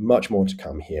there's much more to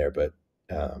come here, but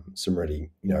some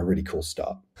really cool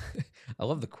stuff. I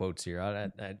love the quotes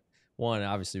here. One,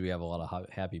 obviously we have a lot of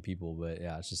happy people, but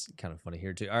yeah, it's just kind of funny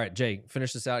here too. All right, Jay,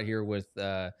 finish this out here with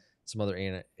some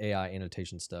other AI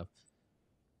annotation stuff.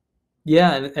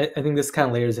 Yeah, and I think this kind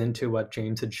of layers into what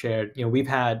James had shared. We've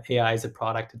had AI as a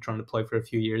product at DroneDeploy for a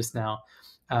few years now,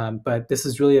 but this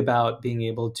is really about being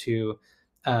able to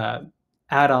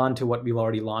add on to what we've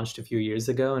already launched a few years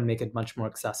ago and make it much more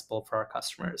accessible for our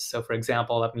customers. So for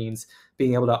example, that means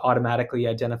being able to automatically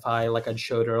identify, like I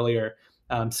showed earlier,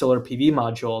 solar PV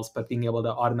modules, but being able to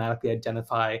automatically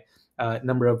identify a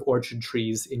number of orchard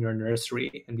trees in your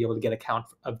nursery and be able to get a count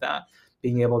of that,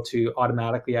 being able to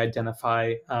automatically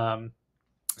identify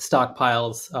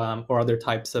stockpiles or other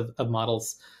types of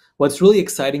models. What's really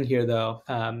exciting here, though,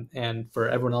 and for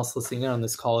everyone else listening in on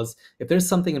this call, is if there's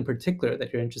something in particular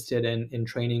that you're interested in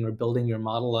training or building your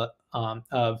model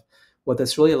of, what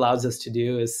this really allows us to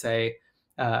do is say,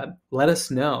 let us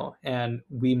know, and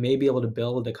we may be able to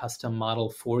build a custom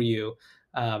model for you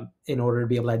in order to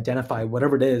be able to identify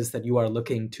whatever it is that you are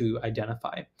looking to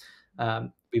identify.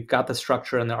 We've got the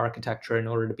structure and the architecture in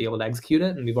order to be able to execute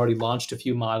it, and we've already launched a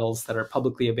few models that are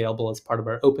publicly available as part of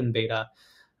our open beta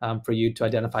for you to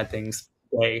identify things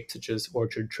today, such as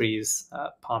orchard trees,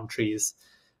 palm trees,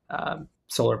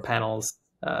 solar panels,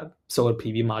 solar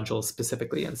PV modules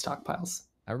specifically, and stockpiles.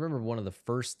 I remember one of the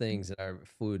first things that I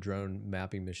flew a drone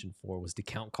mapping mission for was to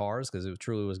count cars, because it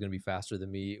truly was going to be faster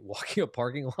than me walking a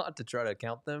parking lot to try to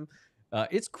count them.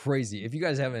 It's crazy. If you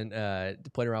guys haven't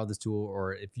played around with this tool,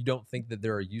 or if you don't think that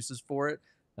there are uses for it,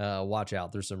 watch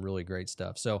out. There's some really great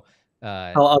stuff. So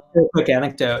I'll share a quick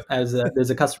anecdote. There's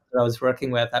a customer that I was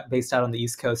working with based out on the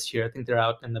East Coast here. I think they're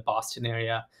out in the Boston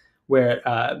area, where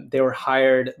they were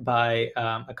hired by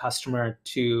a customer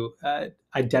to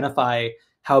identify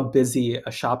how busy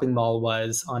a shopping mall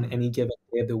was on any given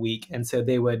day of the week. And so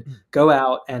they would go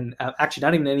out and actually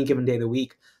not even any given day of the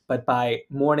week, but by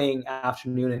morning,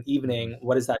 afternoon, and evening,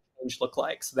 what does that change look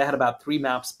like? So they had about 3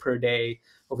 maps per day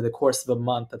over the course of a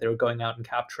month that they were going out and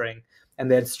capturing.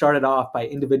 And they had started off by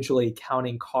individually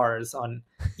counting cars on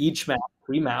each map,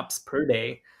 3 maps per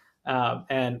day.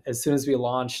 And as soon as we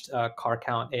launched Car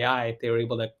Count AI, they were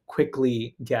able to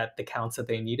quickly get the counts that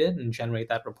they needed and generate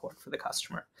that report for the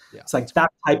customer. Yeah, it's like that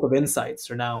type of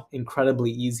insights are now incredibly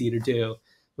easy to do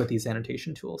with these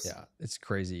annotation tools. Yeah, it's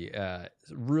crazy.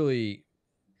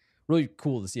 Really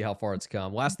cool to see how far it's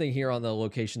come. Last thing here on the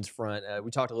locations front,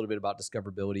 we talked a little bit about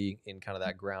discoverability in kind of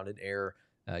that ground and air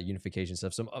unification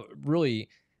stuff. Some really,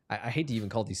 I hate to even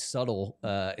call these subtle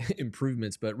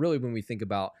improvements, but really when we think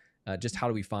about just how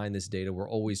do we find this data, we're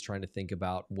always trying to think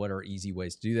about what are easy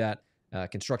ways to do that.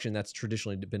 Construction, that's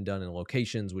traditionally been done in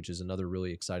locations, which is another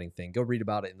really exciting thing. Go read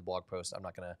about it in the blog post. I'm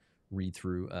not going to read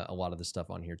through a lot of the stuff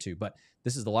on here too, but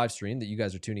this is the live stream that you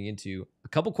guys are tuning into. A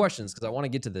couple questions, because I want to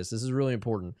get to this. This is really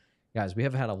important. Guys, we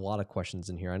have had a lot of questions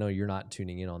in here. I know you're not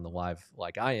tuning in on the live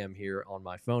like I am here on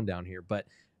my phone down here, but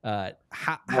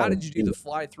how did you do the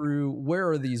fly through? Where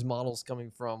are these models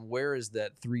coming from? Where is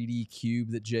that 3D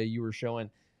cube that Jay, you were showing?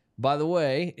 By the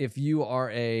way, if you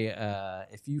are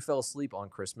if you fell asleep on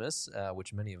Christmas,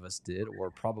 which many of us did,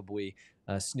 or probably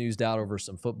snoozed out over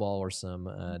some football or some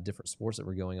different sports that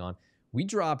were going on, we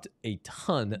dropped a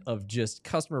ton of just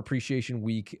Customer Appreciation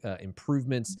Week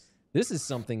improvements. This is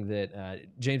something that,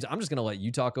 James, I'm just going to let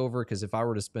you talk over, because if I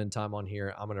were to spend time on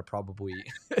here, I'm going to probably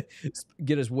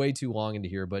get us way too long into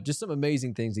here. But just some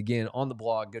amazing things, again, on the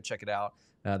blog. Go check it out.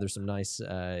 There's some nice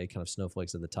kind of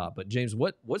snowflakes at the top. But, James,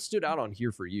 what stood out on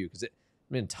here for you? Because,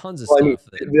 tons of stuff. I mean,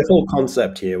 the whole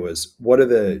concept here was, what are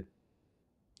the,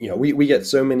 we get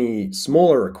so many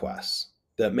smaller requests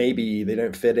that maybe they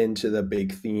don't fit into the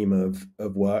big theme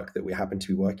of work that we happen to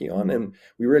be working on. And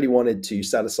we really wanted to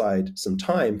set aside some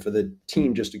time for the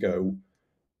team just to go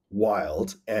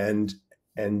wild and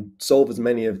solve as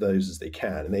many of those as they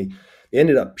can. And they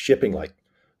ended up shipping like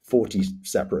 40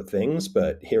 separate things,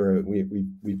 but here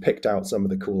we picked out some of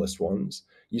the coolest ones.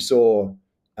 You saw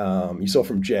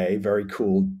from Jay, very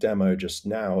cool demo just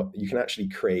now. You can actually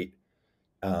create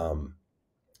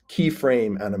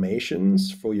keyframe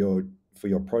animations for your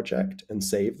project and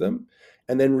save them,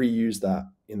 and then reuse that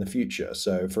in the future.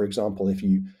 So for example, if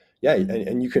you,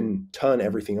 and you can turn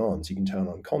everything on. So you can turn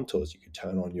on contours, you can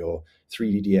turn on your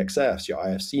 3D DXFs, your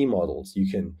IFC models, you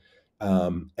can,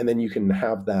 and then you can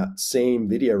have that same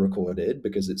video recorded,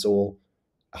 because it's all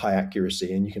high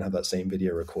accuracy, and you can have that same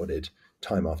video recorded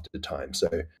time after time. So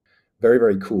very,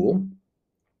 very cool.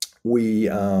 We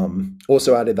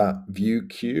also added that view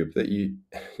cube that you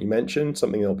mentioned,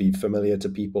 something that'll be familiar to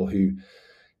people who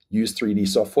use 3D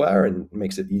software, and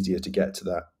makes it easier to get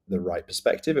to the right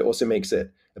perspective. It also makes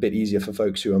it a bit easier for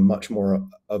folks who are much more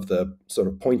of the sort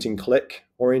of point and click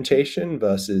orientation,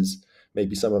 versus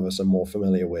maybe some of us are more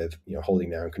familiar with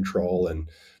holding down control and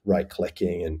right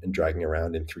clicking and dragging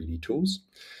around in 3D tools.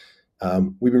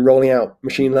 We've been rolling out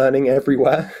machine learning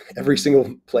everywhere, every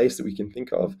single place that we can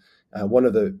think of. One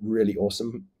of the really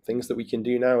awesome things that we can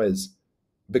do now is,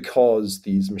 because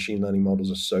these machine learning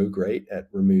models are so great at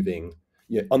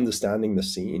understanding the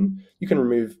scene, you can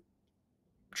remove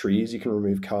trees, you can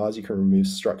remove cars, you can remove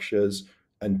structures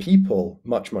and people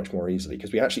much more easily,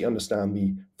 because we actually understand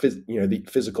the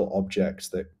physical objects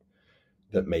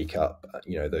that make up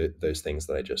those things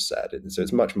that I just said. So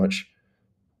it's much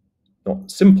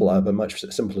not simpler, but much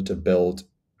simpler to build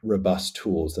robust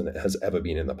tools than it has ever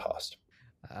been in the past.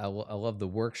 I love the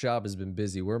workshop has been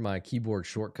busy. We're my keyboard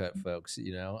shortcut folks,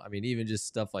 you know. I mean, even just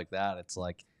stuff like that. It's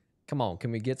like, come on,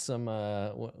 can we get some?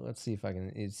 Let's see if I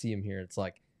can see him here. It's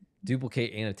like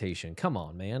duplicate annotation. Come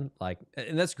on, man. Like,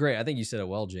 and that's great. I think you said it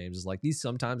well, James. Is like these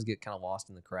sometimes get kind of lost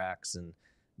in the cracks and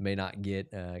may not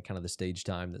get kind of the stage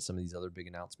time that some of these other big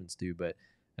announcements do. But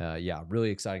yeah,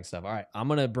 really exciting stuff. All right, I'm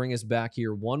gonna bring us back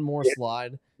here. One more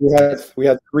slide. We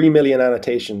had 3 million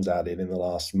annotations added in the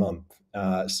last month.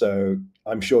 So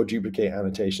I'm sure duplicate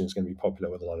annotation is going to be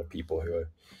popular with a lot of people who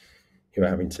are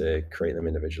having to create them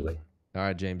individually. All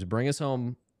right, James, bring us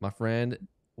home, my friend.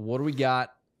 What do we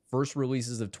got? First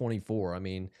releases of 24. I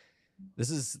mean, this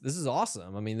is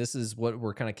awesome. I mean, this is what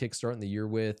we're kind of kickstarting the year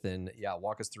with, and yeah,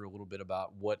 walk us through a little bit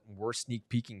about what we're sneak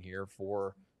peeking here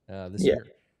for this year.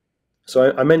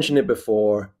 So I mentioned it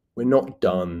before. We're not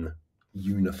done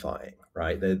unifying,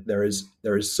 right? There is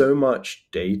so much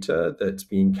data that's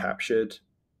being captured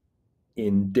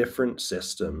in different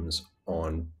systems,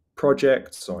 on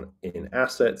projects, in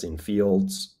assets, in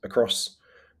fields across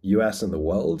US and the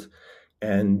world.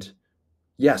 And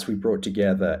yes, we brought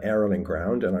together aerial and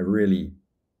ground, and I really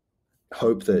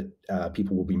hope that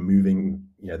people will be moving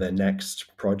their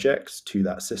next projects to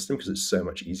that system, because it's so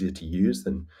much easier to use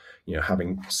than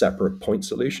having separate point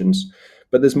solutions.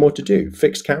 But there's more to do.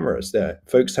 Fixed cameras. There,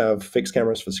 folks have fixed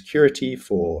cameras for security,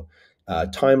 for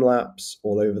time lapse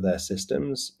all over their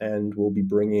systems, and we'll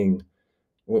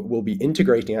be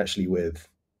integrating actually with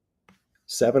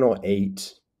 7 or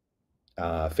 8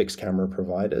 fixed camera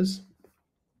providers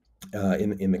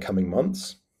in the coming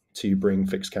months to bring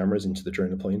fixed cameras into the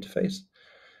DroneDeploy interface.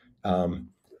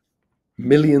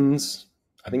 Millions,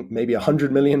 I think maybe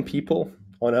 100 million people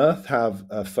on Earth have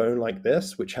a phone like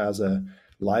this, which has a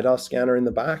LiDAR scanner in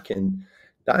the back, and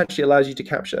that actually allows you to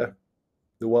capture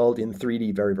the world in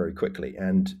 3D very, very quickly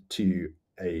and to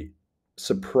a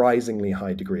surprisingly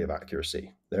high degree of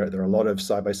accuracy. There are a lot of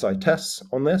side-by-side tests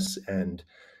on this, and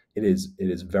it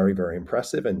is very, very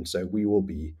impressive. And so we will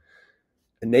be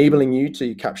enabling you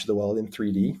to capture the world in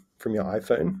 3D from your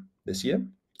iPhone this year.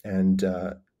 And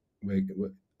we're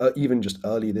even just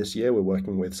early this year, we're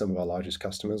working with some of our largest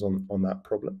customers on that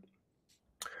problem.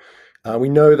 We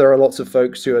know there are lots of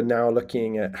folks who are now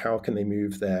looking at how can they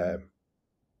move their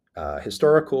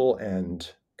historical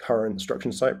and current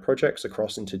structure site projects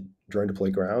across into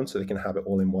DroneDeploy Ground so they can have it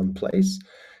all in one place.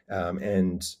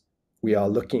 And we are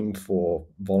looking for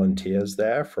volunteers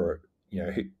there for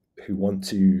who want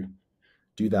to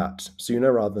do that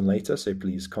sooner rather than later. So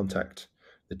please contact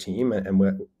the team, and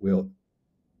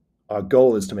our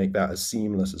goal is to make that as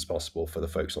seamless as possible for the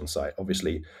folks on site.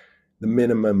 Obviously, the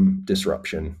minimum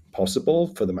disruption possible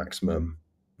for the maximum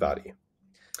value.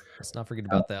 Let's not forget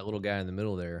about that little guy in the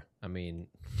middle there. I mean,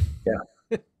 yeah.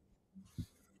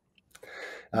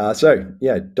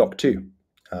 Doc 2.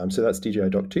 So that's DJI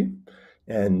Doc 2,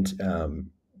 and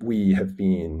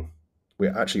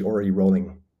we're actually already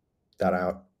rolling that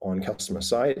out on customer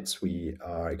sites. We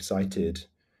are excited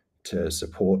to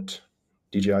support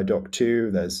DJI Doc 2.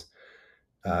 There's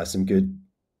some good,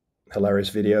 hilarious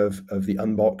video of the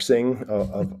unboxing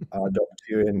of our Doc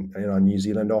 2 in our New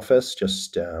Zealand office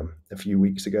just a few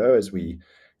weeks ago as we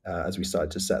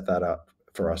started to set that up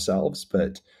for ourselves.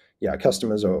 But yeah,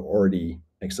 customers are already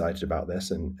excited about this,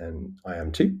 and I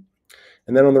am too.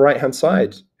 And then on the right-hand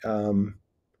side,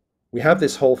 we have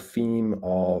this whole theme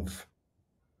of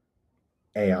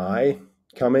AI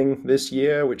coming this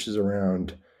year, which is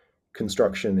around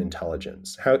construction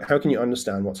intelligence. How can you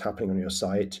understand what's happening on your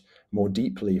site more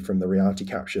deeply from the reality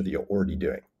capture that you're already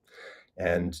doing?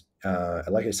 And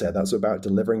like I said, that's about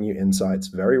delivering you insights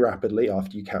very rapidly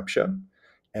after you capture.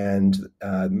 And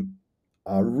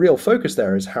our real focus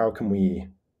there is how can we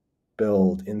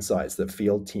build insights that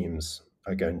field teams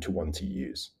are going to want to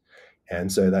use.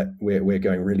 And so that we're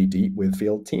going really deep with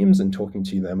field teams and talking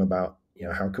to them about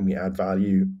how can we add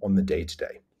value on the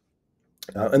day-to-day.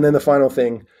 And then the final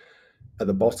thing at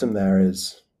the bottom there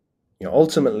is,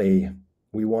 ultimately,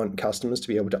 we want customers to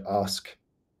be able to ask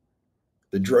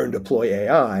the DroneDeploy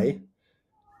AI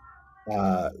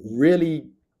really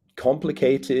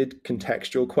complicated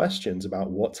contextual questions about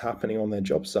what's happening on their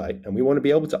job site. And we want to be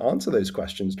able to answer those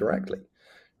questions directly,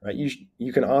 right?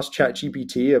 You can ask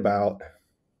ChatGPT about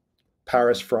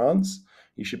Paris, France.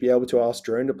 You should be able to ask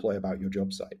DroneDeploy about your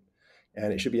job site.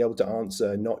 And it should be able to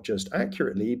answer not just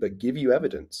accurately, but give you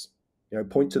evidence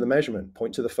point to the measurement,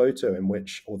 point to the photo in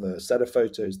which, or the set of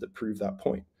photos that prove that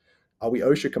point. Are we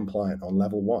OSHA compliant on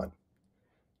level 1?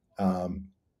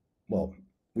 Well,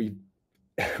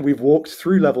 we've walked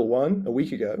through level 1 a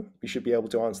week ago. We should be able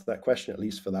to answer that question, at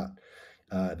least for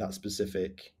that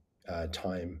specific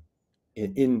time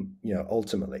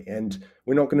ultimately. And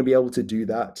we're not going to be able to do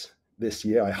that this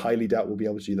year. I highly doubt we'll be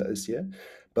able to do that this year.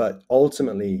 But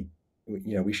ultimately,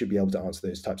 we should be able to answer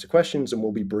those types of questions, and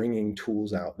we'll be bringing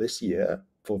tools out this year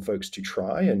for folks to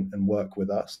try and work with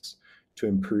us to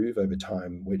improve over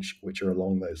time, which are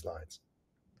along those lines.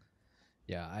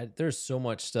 Yeah, there's so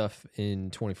much stuff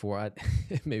in 24.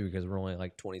 Maybe because we're only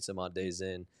like 20 some odd days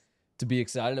in to be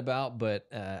excited about, but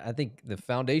I think the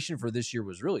foundation for this year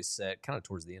was really set kind of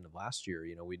towards the end of last year.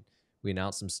 We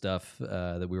announced some stuff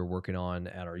that we were working on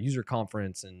at our user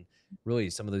conference, and really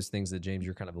some of those things that James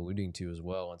you're kind of alluding to as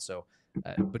well. And so,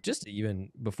 but just even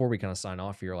before we kind of sign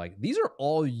off here, like these are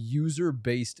all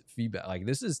user-based feedback. Like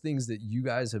this is things that you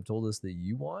guys have told us that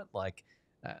you want. Like,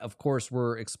 of course,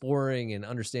 we're exploring and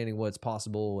understanding what's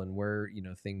possible and where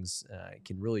things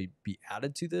can really be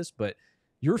added to this. But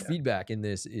your feedback in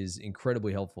this is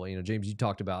incredibly helpful. James, you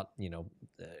talked about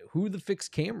who the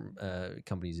fixed cam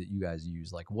companies that you guys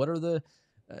use. Like, what are the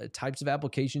types of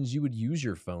applications you would use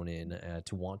your phone in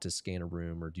to want to scan a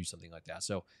room or do something like that?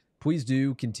 So please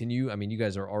do continue. I mean, you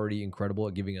guys are already incredible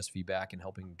at giving us feedback and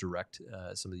helping direct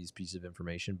some of these pieces of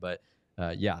information. But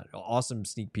awesome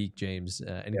sneak peek, James.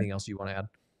 Anything else you want to add?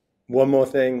 One more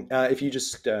thing, if you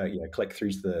just click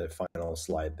through to the final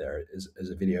slide there is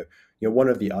a video. One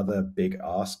of the other big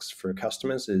asks for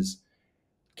customers is,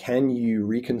 can you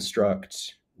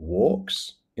reconstruct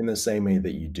walks in the same way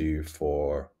that you do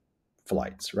for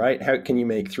flights, right? How can you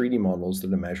make 3D models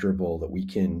that are measurable, that we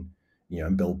can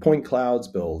build point clouds,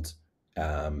 build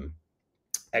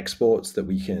exports that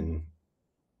we can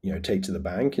take to the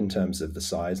bank in terms of the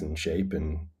size and shape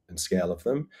and scale of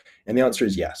them? And the answer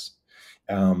is yes.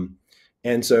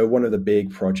 And so one of the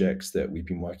big projects that we've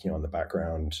been working on in the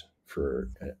background for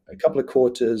a couple of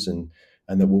quarters and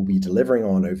that we'll be delivering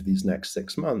on over these next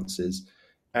 6 months is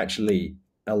actually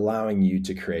allowing you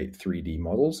to create 3D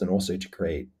models and also to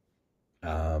create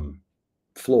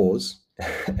floors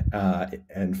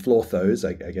and floor throws,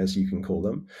 I guess you can call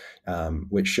them,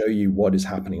 which show you what is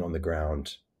happening on the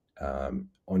ground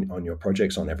on your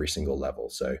projects on every single level.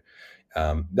 So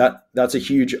that's a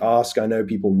huge ask. I know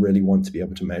people really want to be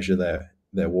able to measure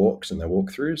their walks and their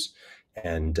walkthroughs,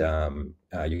 and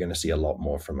you're going to see a lot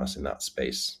more from us in that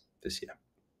space this year.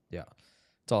 Yeah,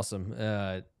 it's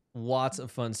awesome. Lots of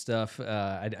fun stuff.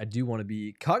 I do want to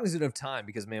be cognizant of time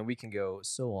because, man, we can go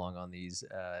so long on these,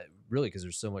 really, because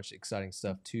there's so much exciting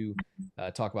stuff to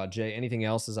talk about. Jay, anything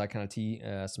else as I kind of tee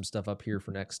some stuff up here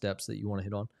for next steps that you want to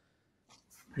hit on?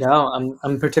 No,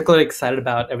 I'm particularly excited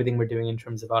about everything we're doing in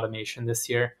terms of automation this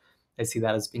year. I see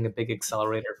that as being a big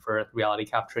accelerator for the reality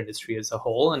capture industry as a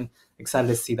whole, and excited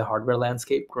to see the hardware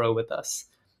landscape grow with us.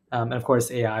 And of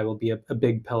course, AI will be a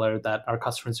big pillar that our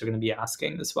customers are going to be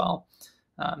asking as well.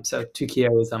 So 2 key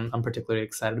areas I'm particularly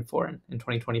excited for in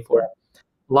 2024,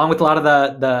 along with a lot of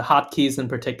the hotkeys in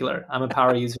particular. I'm a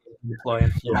power user of Deploy.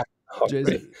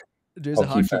 Jay's a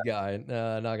hotkey guy.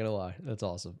 Not going to lie. That's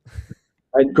awesome.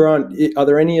 And Grant, are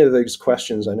there any of those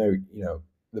questions? I know,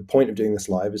 the point of doing this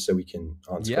live is so we can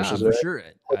answer questions. Yeah, for sure.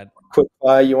 Quick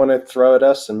fire you want to throw at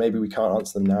us, and maybe we can't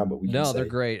answer them now, but we can. No, they're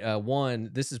great. One,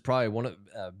 this is probably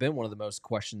been one of the most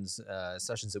questions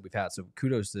sessions that we've had. So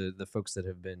kudos to the folks that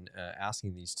have been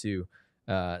asking these too.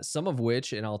 Some of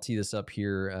which, and I'll tee this up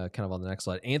here kind of on the next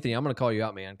slide. Anthony, I'm going to call you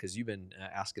out, man, because you've been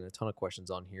asking a ton of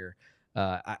questions on here.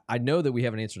 I know that we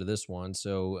have an answer to this one.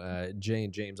 So Jay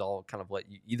and James, I'll kind of let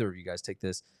either of you guys take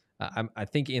this. I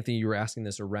think, Anthony, you were asking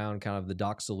this around kind of the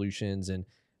doc solutions and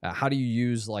how do you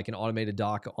use like an automated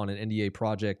doc on an NDA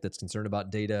project that's concerned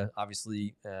about data?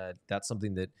 Obviously, that's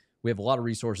something that we have a lot of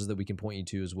resources that we can point you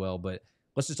to as well. But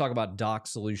let's just talk about doc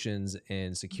solutions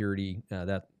and security.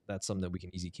 That's something that we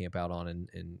can easy camp out on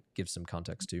and give some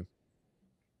context to.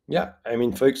 Yeah, I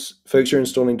mean, folks who are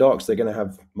installing docs, they're going to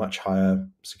have much higher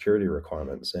security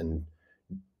requirements, and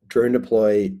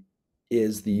DroneDeploy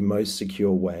is the most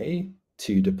secure way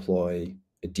to deploy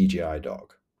a DJI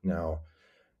dock. Now,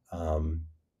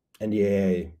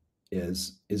 NDAA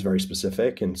is very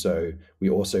specific, and so we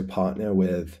also partner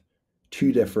with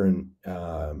 2 different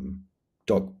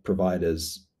dock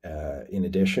providers. In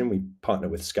addition, we partner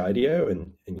with Skydio,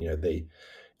 and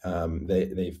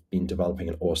they've been developing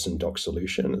an awesome dock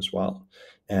solution as well,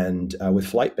 and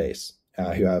with Flightbase,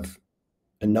 who have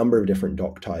a number of different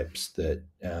dock types that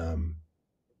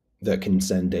can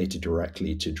send data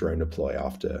directly to DroneDeploy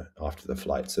after the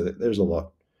flight. So there's a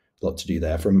lot lot to do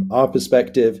there. From our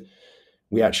perspective,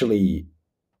 we actually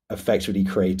effectively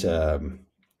create a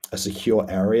secure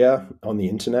area on the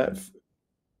internet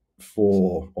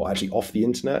or actually off the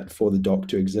internet for the dock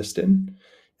to exist in,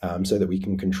 so that we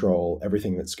can control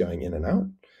everything that's going in and out.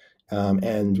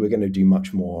 And we're going to do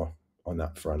much more on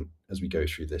that front as we go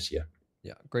through this year.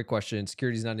 Yeah, great question.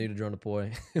 Security is not new to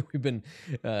DroneDeploy. We've been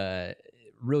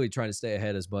really trying to stay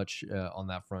ahead as much on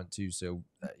that front too. So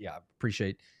yeah,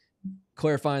 appreciate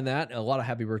clarifying that. A lot of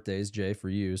happy birthdays, Jay, for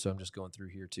you. So I'm just going through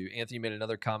here too. Anthony made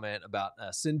another comment about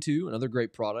Sin2, another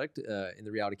great product in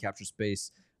the reality capture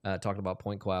space, talking about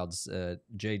point clouds.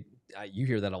 Jay, you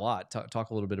hear that a lot. Talk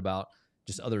a little bit about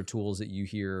just other tools that you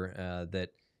hear that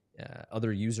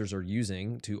other users are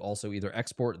using to also either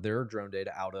export their drone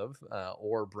data out of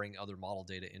or bring other model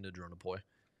data into DroneDeploy.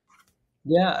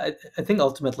 Yeah, I think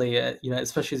ultimately,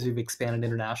 especially as we've expanded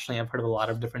internationally, I've heard of a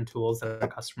lot of different tools that our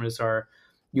customers are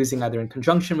using either in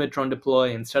conjunction with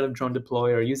DroneDeploy, instead of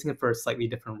DroneDeploy, or using it for slightly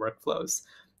different workflows.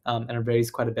 And it varies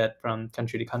quite a bit from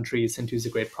country to country. Sin2 is a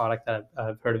great product that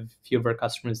I've heard of a few of our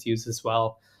customers use as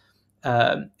well.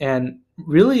 And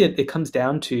really, it comes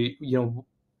down to,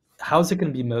 how is it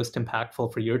going to be most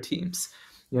impactful for your teams?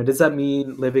 Does that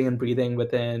mean living and breathing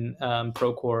within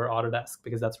Procore, Autodesk,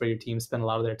 because that's where your teams spend a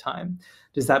lot of their time?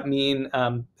 Does that mean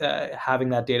having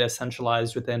that data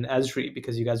centralized within Esri,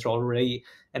 because you guys are already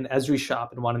an Esri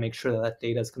shop and want to make sure that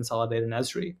data is consolidated in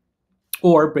Esri?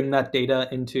 Or bring that data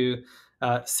into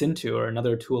Sin2 or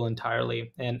another tool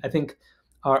entirely? And I think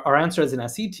our answer as an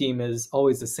SE team is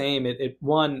always the same.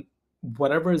 One,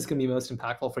 whatever is going to be most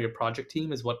impactful for your project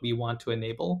team is what we want to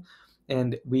enable.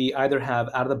 And we either have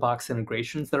out-of-the-box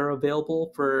integrations that are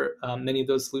available for many of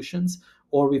those solutions,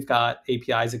 or we've got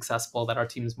APIs accessible that our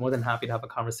team is more than happy to have a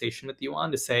conversation with you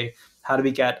on to say, how do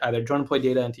we get either DroneDeploy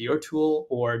data into your tool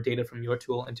or data from your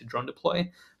tool into DroneDeploy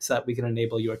so that we can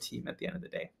enable your team at the end of the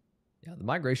day? Yeah, the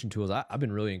migration tools I've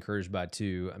been really encouraged by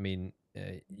too. I mean,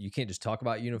 you can't just talk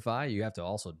about Unify; you have to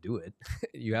also do it.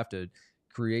 You have to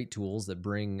create tools that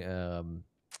bring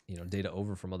data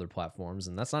over from other platforms,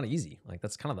 and that's not easy. Like,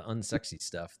 that's kind of the unsexy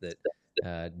stuff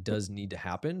that does need to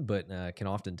happen, but can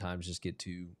oftentimes just get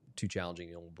too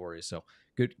challenging and laborious. So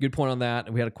good point on that.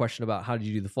 And we had a question about how did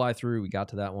you do the fly through. We got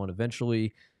to that one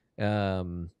eventually.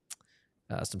 Some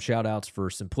shout outs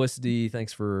for simplicity.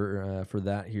 Thanks for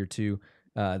that here too.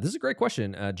 This is a great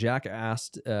question. Jack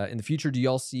asked, in the future, do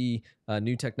y'all see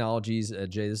new technologies?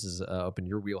 Jay, this is up in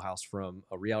your wheelhouse from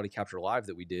a reality capture live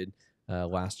that we did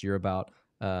last year about,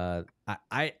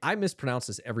 I mispronounce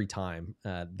this every time,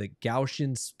 the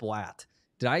Gaussian splat.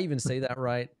 Did I even say that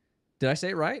right? Did I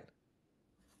say it right?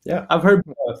 Yeah, I've heard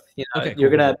both. Okay, you're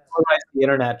cool, gonna polarize the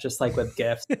internet just like with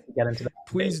GIFs to get into that.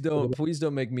 Please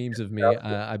don't make memes of me.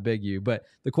 I beg you. But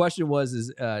the question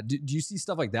was, do you see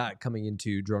stuff like that coming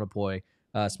into DroneDeploy?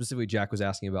 Specifically, Jack was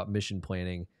asking about mission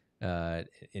planning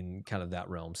in kind of that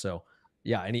realm. So,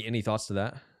 yeah, any thoughts to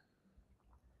that?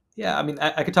 Yeah, I mean,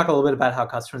 I could talk a little bit about how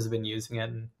customers have been using it,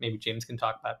 and maybe James can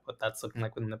talk about what that's looking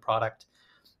like within the product.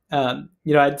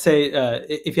 I'd say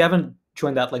if you haven't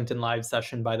joined that LinkedIn Live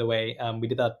session, by the way, we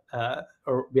did that a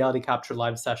reality capture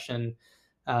live session,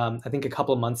 I think a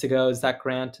couple of months ago. Is that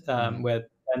Grant with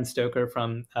Ben Stoker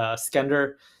from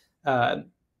Skender?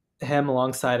 Him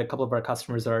alongside a couple of our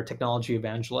customers that are technology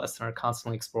evangelists and are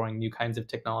constantly exploring new kinds of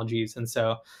technologies. And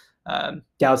so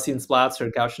Gaussian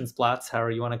splats, however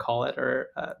you want to call it, or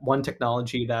one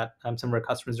technology that some of our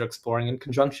customers are exploring in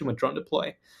conjunction with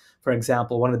DroneDeploy. For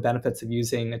example, one of the benefits of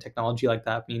using a technology like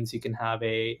that means you can have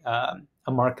a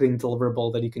marketing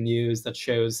deliverable that you can use that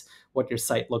shows what your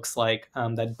site looks like,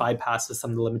 that bypasses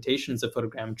some of the limitations of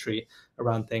photogrammetry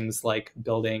around things like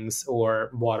buildings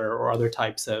or water or other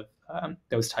types of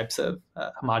those types of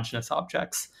homogeneous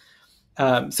objects.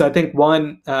 So I think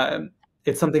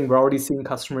it's something we're already seeing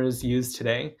customers use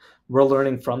today. We're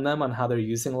learning from them on how they're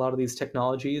using a lot of these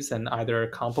technologies and either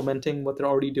complementing what they're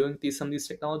already doing with some of these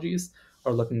technologies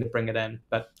or looking to bring it in.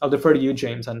 But I'll defer to you,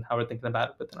 James, on how we're thinking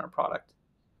about it within our product.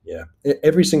 Yeah,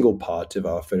 every single part of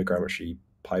our photogrammetry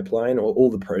pipeline, or all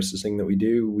the processing that we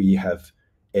do, we have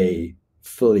a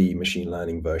fully machine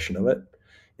learning version of it.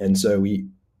 And so we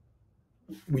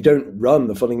don't run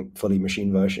the fully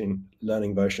machine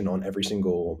learning version on every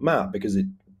single map because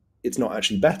it's not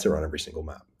actually better on every single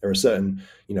map. There are certain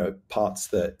parts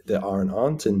that are and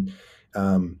aren't, and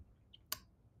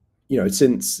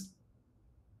since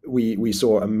we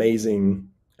saw amazing,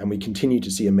 and we continue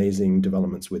to see amazing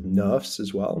developments with nerfs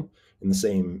as well in the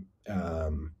same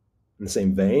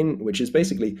vein, which is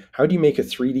basically, how do you make a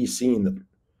 3D scene that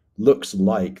looks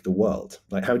like the world?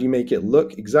 Like, how do you make it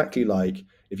look exactly like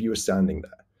if you were standing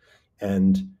there?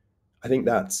 And I think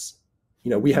that's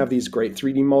we have these great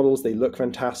 3D models. They look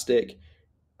fantastic.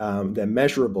 They're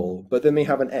measurable, but then they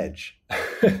have an edge,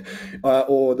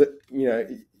 or that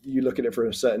you look at it from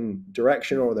a certain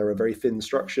direction, or there are very thin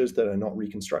structures that are not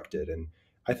reconstructed. And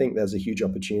I think there's a huge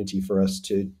opportunity for us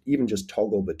to even just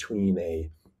toggle between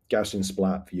a Gaussian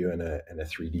splat view and a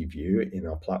 3D view in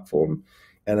our platform,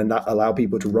 and allow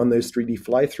people to run those 3D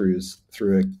fly-throughs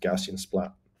through a Gaussian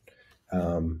splat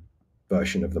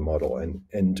version of the model.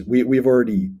 And we've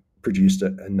already produced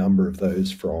a number of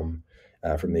those from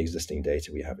the existing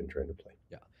data we have in DroneDeploy.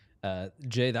 Yeah.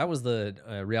 Jay, that was the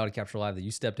Reality Capture Live that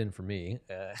you stepped in for me.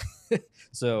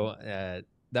 So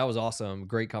that was awesome.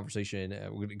 Great conversation.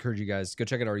 We would encourage you guys to go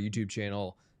check out our YouTube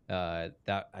channel.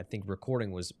 That I think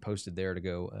recording was posted there to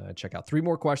go check out. 3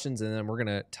 more questions, and then we're going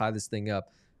to tie this thing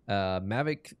up.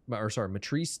 Matrice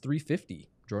 350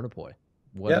 DroneDeploy.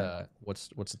 What's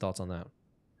the thoughts on that?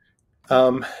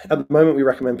 At the moment, we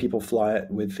recommend people fly it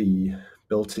with the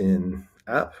built-in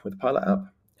app, with the pilot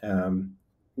app.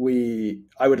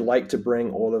 I would like to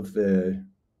bring all of the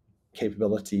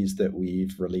capabilities that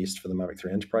we've released for the Mavic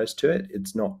 3 Enterprise to it.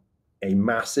 It's not a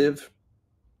massive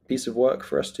piece of work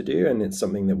for us to do, and it's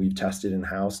something that we've tested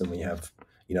in-house, and we have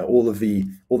all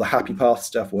the happy path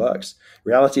stuff works.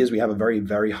 Reality is we have a very,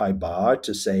 very high bar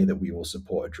to say that we will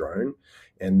support a drone,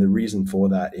 and the reason for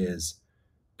that is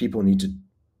people need to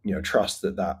trust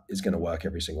that is going to work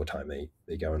every single time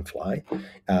they go and fly.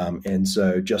 And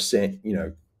so just saying,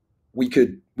 we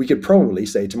could probably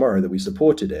say tomorrow that we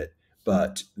supported it,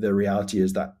 but the reality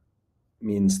is that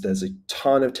means there's a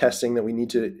ton of testing that we need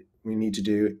to do. We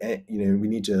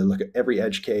need to look at every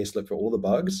edge case, look for all the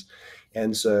bugs.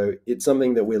 And so it's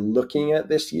something that we're looking at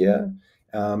this year,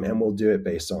 and we'll do it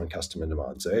based on customer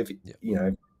demand. So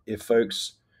if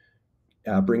folks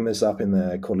bring this up in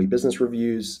the quarterly business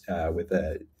reviews with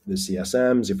the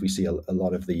CSMs, if we see a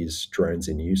lot of these drones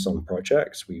in use on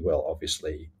projects, we will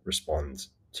obviously respond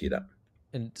to that.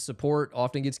 And support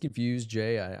often gets confused.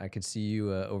 Jay, I could see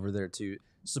you over there too.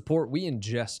 Support, we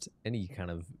ingest any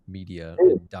kind of media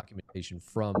and documentation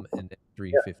from an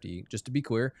 350. Just to be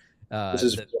clear, I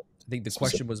think the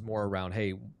question was more around,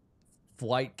 hey,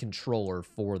 flight controller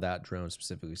for that drone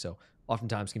specifically. So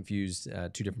oftentimes confused,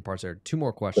 2 different parts there. 2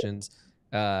 more questions.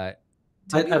 I'd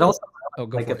also go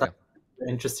for it. If you're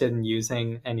interested in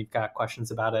using and you've got questions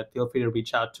about it, feel free to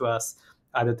reach out to us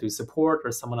either through support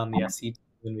or someone on the SC team,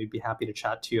 and we'd be happy to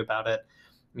chat to you about it.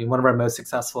 I mean, one of our most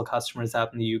successful customers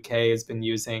out in the UK has been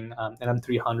using an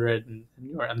M300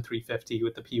 or M350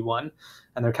 with the P1,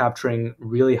 and they're capturing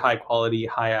really high quality,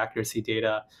 high accuracy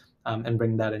data and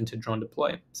bring that into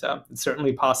DroneDeploy. So it's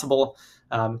certainly possible.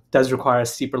 Does require a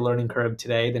steeper learning curve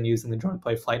today than using the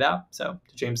DroneDeploy flight app. So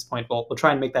to James' point, we'll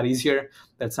try and make that easier.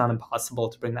 But it's not impossible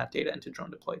to bring that data into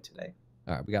DroneDeploy today.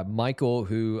 All right, we got Michael,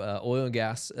 who oil and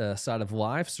gas side of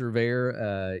life,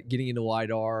 surveyor, getting into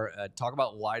LiDAR. Talk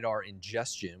about LiDAR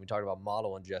ingestion. We talked about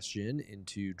model ingestion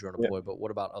into DroneDeploy, but what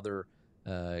about other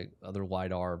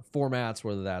LiDAR formats,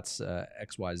 whether that's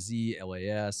XYZ,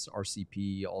 LAS,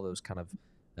 RCP, all those kind of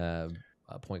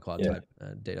point cloud type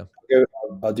data?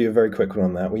 I'll do a very quick one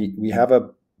on that. We have a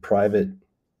private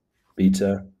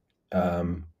beta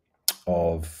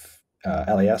of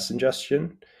LAS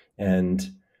ingestion, and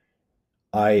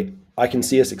I can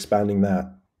see us expanding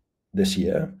that this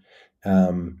year.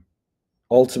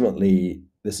 Ultimately,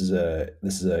 this is a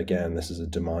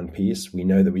demand piece. We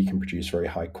know that we can produce very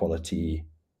high quality,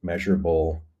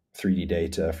 measurable 3D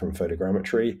data from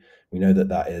photogrammetry. We know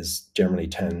that is generally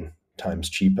 10 times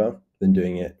cheaper than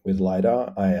doing it with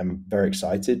LiDAR. I am very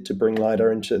excited to bring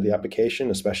LiDAR into the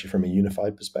application, especially from a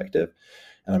unified perspective.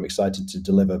 And I'm excited to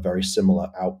deliver very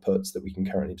similar outputs that we can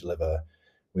currently deliver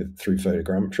through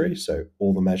photogrammetry. So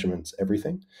all the measurements,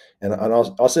 everything. And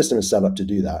our system is set up to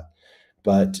do that.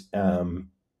 But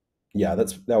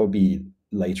that would be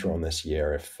later on this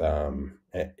year. If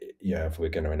we're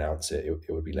going to announce it,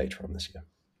 it would be later on this year.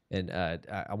 And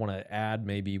I want to add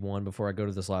maybe one before I go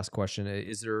to this last question.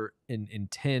 Is there an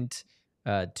intent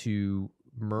to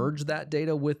merge that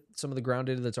data with some of the ground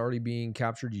data that's already being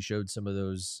captured? You showed some of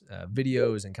those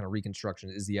videos and kind of reconstruction.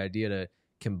 Is the idea to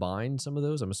combine some of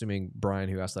those? I'm assuming Brian,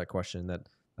 who asked that question,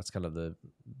 that's kind of the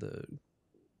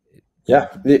yeah.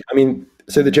 I mean,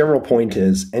 so the general point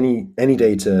is any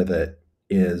data that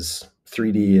is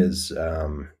 3D, is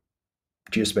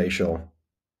geospatial,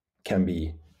 can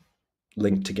be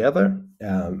linked together.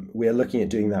 We're looking at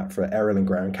doing that for aerial and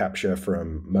ground capture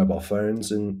from mobile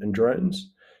phones and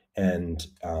drones. And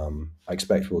I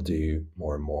expect we'll do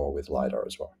more and more with LiDAR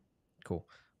as well. Cool.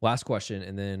 Last question,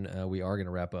 and then we are going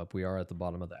to wrap up. We are at the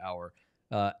bottom of the hour.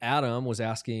 Adam was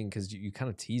asking, because you kind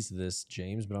of teased this,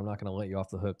 James, but I'm not going to let you off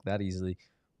the hook that easily.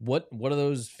 what are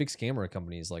those fixed camera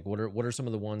companies like? What are some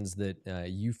of the ones that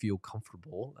you feel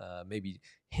comfortable maybe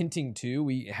hinting to?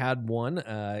 We had one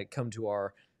come to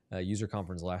our user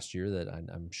conference last year that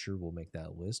I'm sure we'll make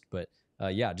that list. But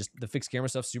yeah, just the fixed camera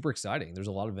stuff, super exciting. There's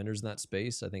a lot of vendors in that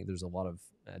space. I think there's a lot of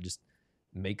just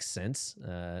makes sense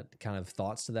kind of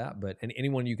thoughts to that. But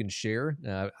anyone you can share,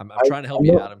 I'm trying to help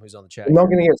you, Adam, who's on the chat. I'm not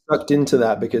going to get sucked into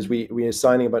that because we are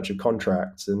signing a bunch of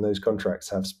contracts, and those contracts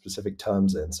have specific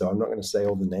terms in. So I'm not going to say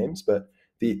all the names, but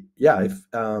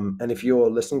if you're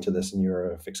listening to this and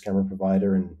you're a fixed camera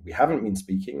provider and we haven't been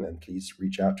speaking, then please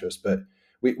reach out to us. But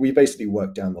we basically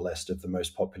work down the list of the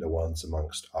most popular ones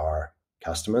amongst our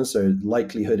customers. So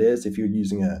likelihood is, if you're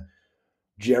using a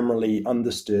generally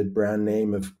understood brand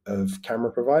name of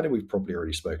camera provider, we've probably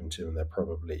already spoken to, and they're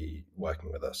probably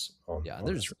working with us on. Yeah,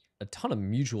 there's a ton of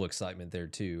mutual excitement there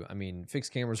too. I mean,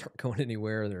 fixed cameras aren't going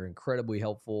anywhere. They're incredibly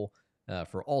helpful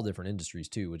for all different industries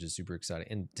too, which is super exciting.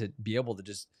 And to be able to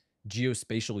just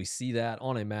geospatially see that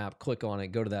on a map, click on it,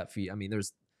 go to that feed. I mean,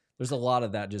 there's a lot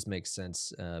of that just makes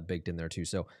sense baked in there too.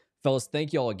 So fellas,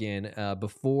 thank you all again.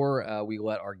 Before we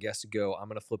let our guests go, I'm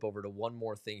going to flip over to one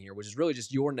more thing here, which is really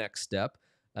just your next step.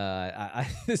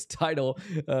 This title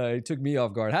took me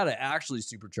off guard. How to actually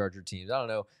supercharge your teams. I don't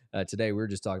know. Today we were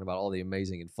just talking about all the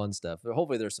amazing and fun stuff.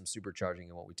 Hopefully there's some supercharging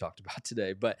in what we talked about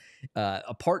today. But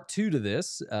a part 2 to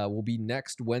this will be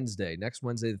next Wednesday, the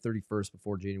 31st,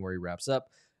 before January wraps up.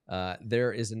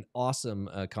 There is an awesome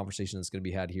conversation that's going to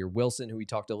be had here. Wilson, who we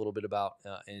talked a little bit about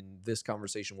in this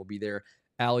conversation, will be there.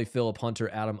 Allie, Philip, Hunter,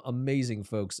 Adam, amazing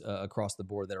folks across the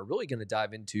board that are really going to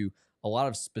dive into a lot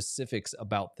of specifics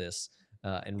about this.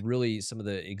 And really some of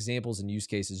the examples and use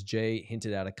cases. Jay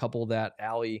hinted at a couple of that.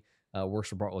 Allie works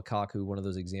for Bart Lukaku, one of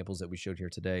those examples that we showed here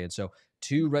today. And so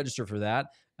to register for that,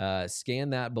 scan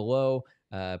that below,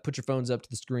 put your phones up to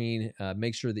the screen,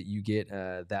 make sure that you get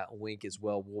that link as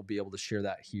well. We'll be able to share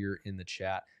that here in the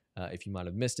chat if you might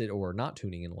have missed it or not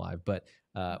tuning in live. But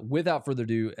without further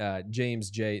ado, James,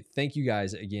 Jay, thank you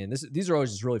guys again. These are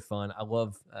always just really fun. I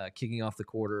love kicking off the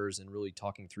quarters and really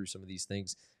talking through some of these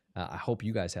things. I hope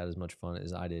you guys had as much fun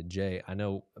as I did. Jay, I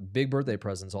know big birthday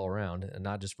presents all around, and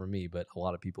not just for me, but a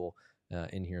lot of people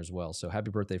in here as well. So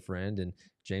happy birthday, friend. And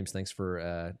James, thanks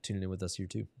for tuning in with us here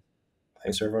too.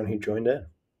 Thanks for everyone who joined in.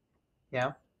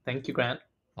 Yeah. Thank you, Grant.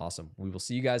 Awesome. We will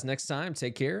see you guys next time.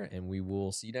 Take care, and we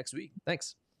will see you next week.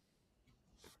 Thanks.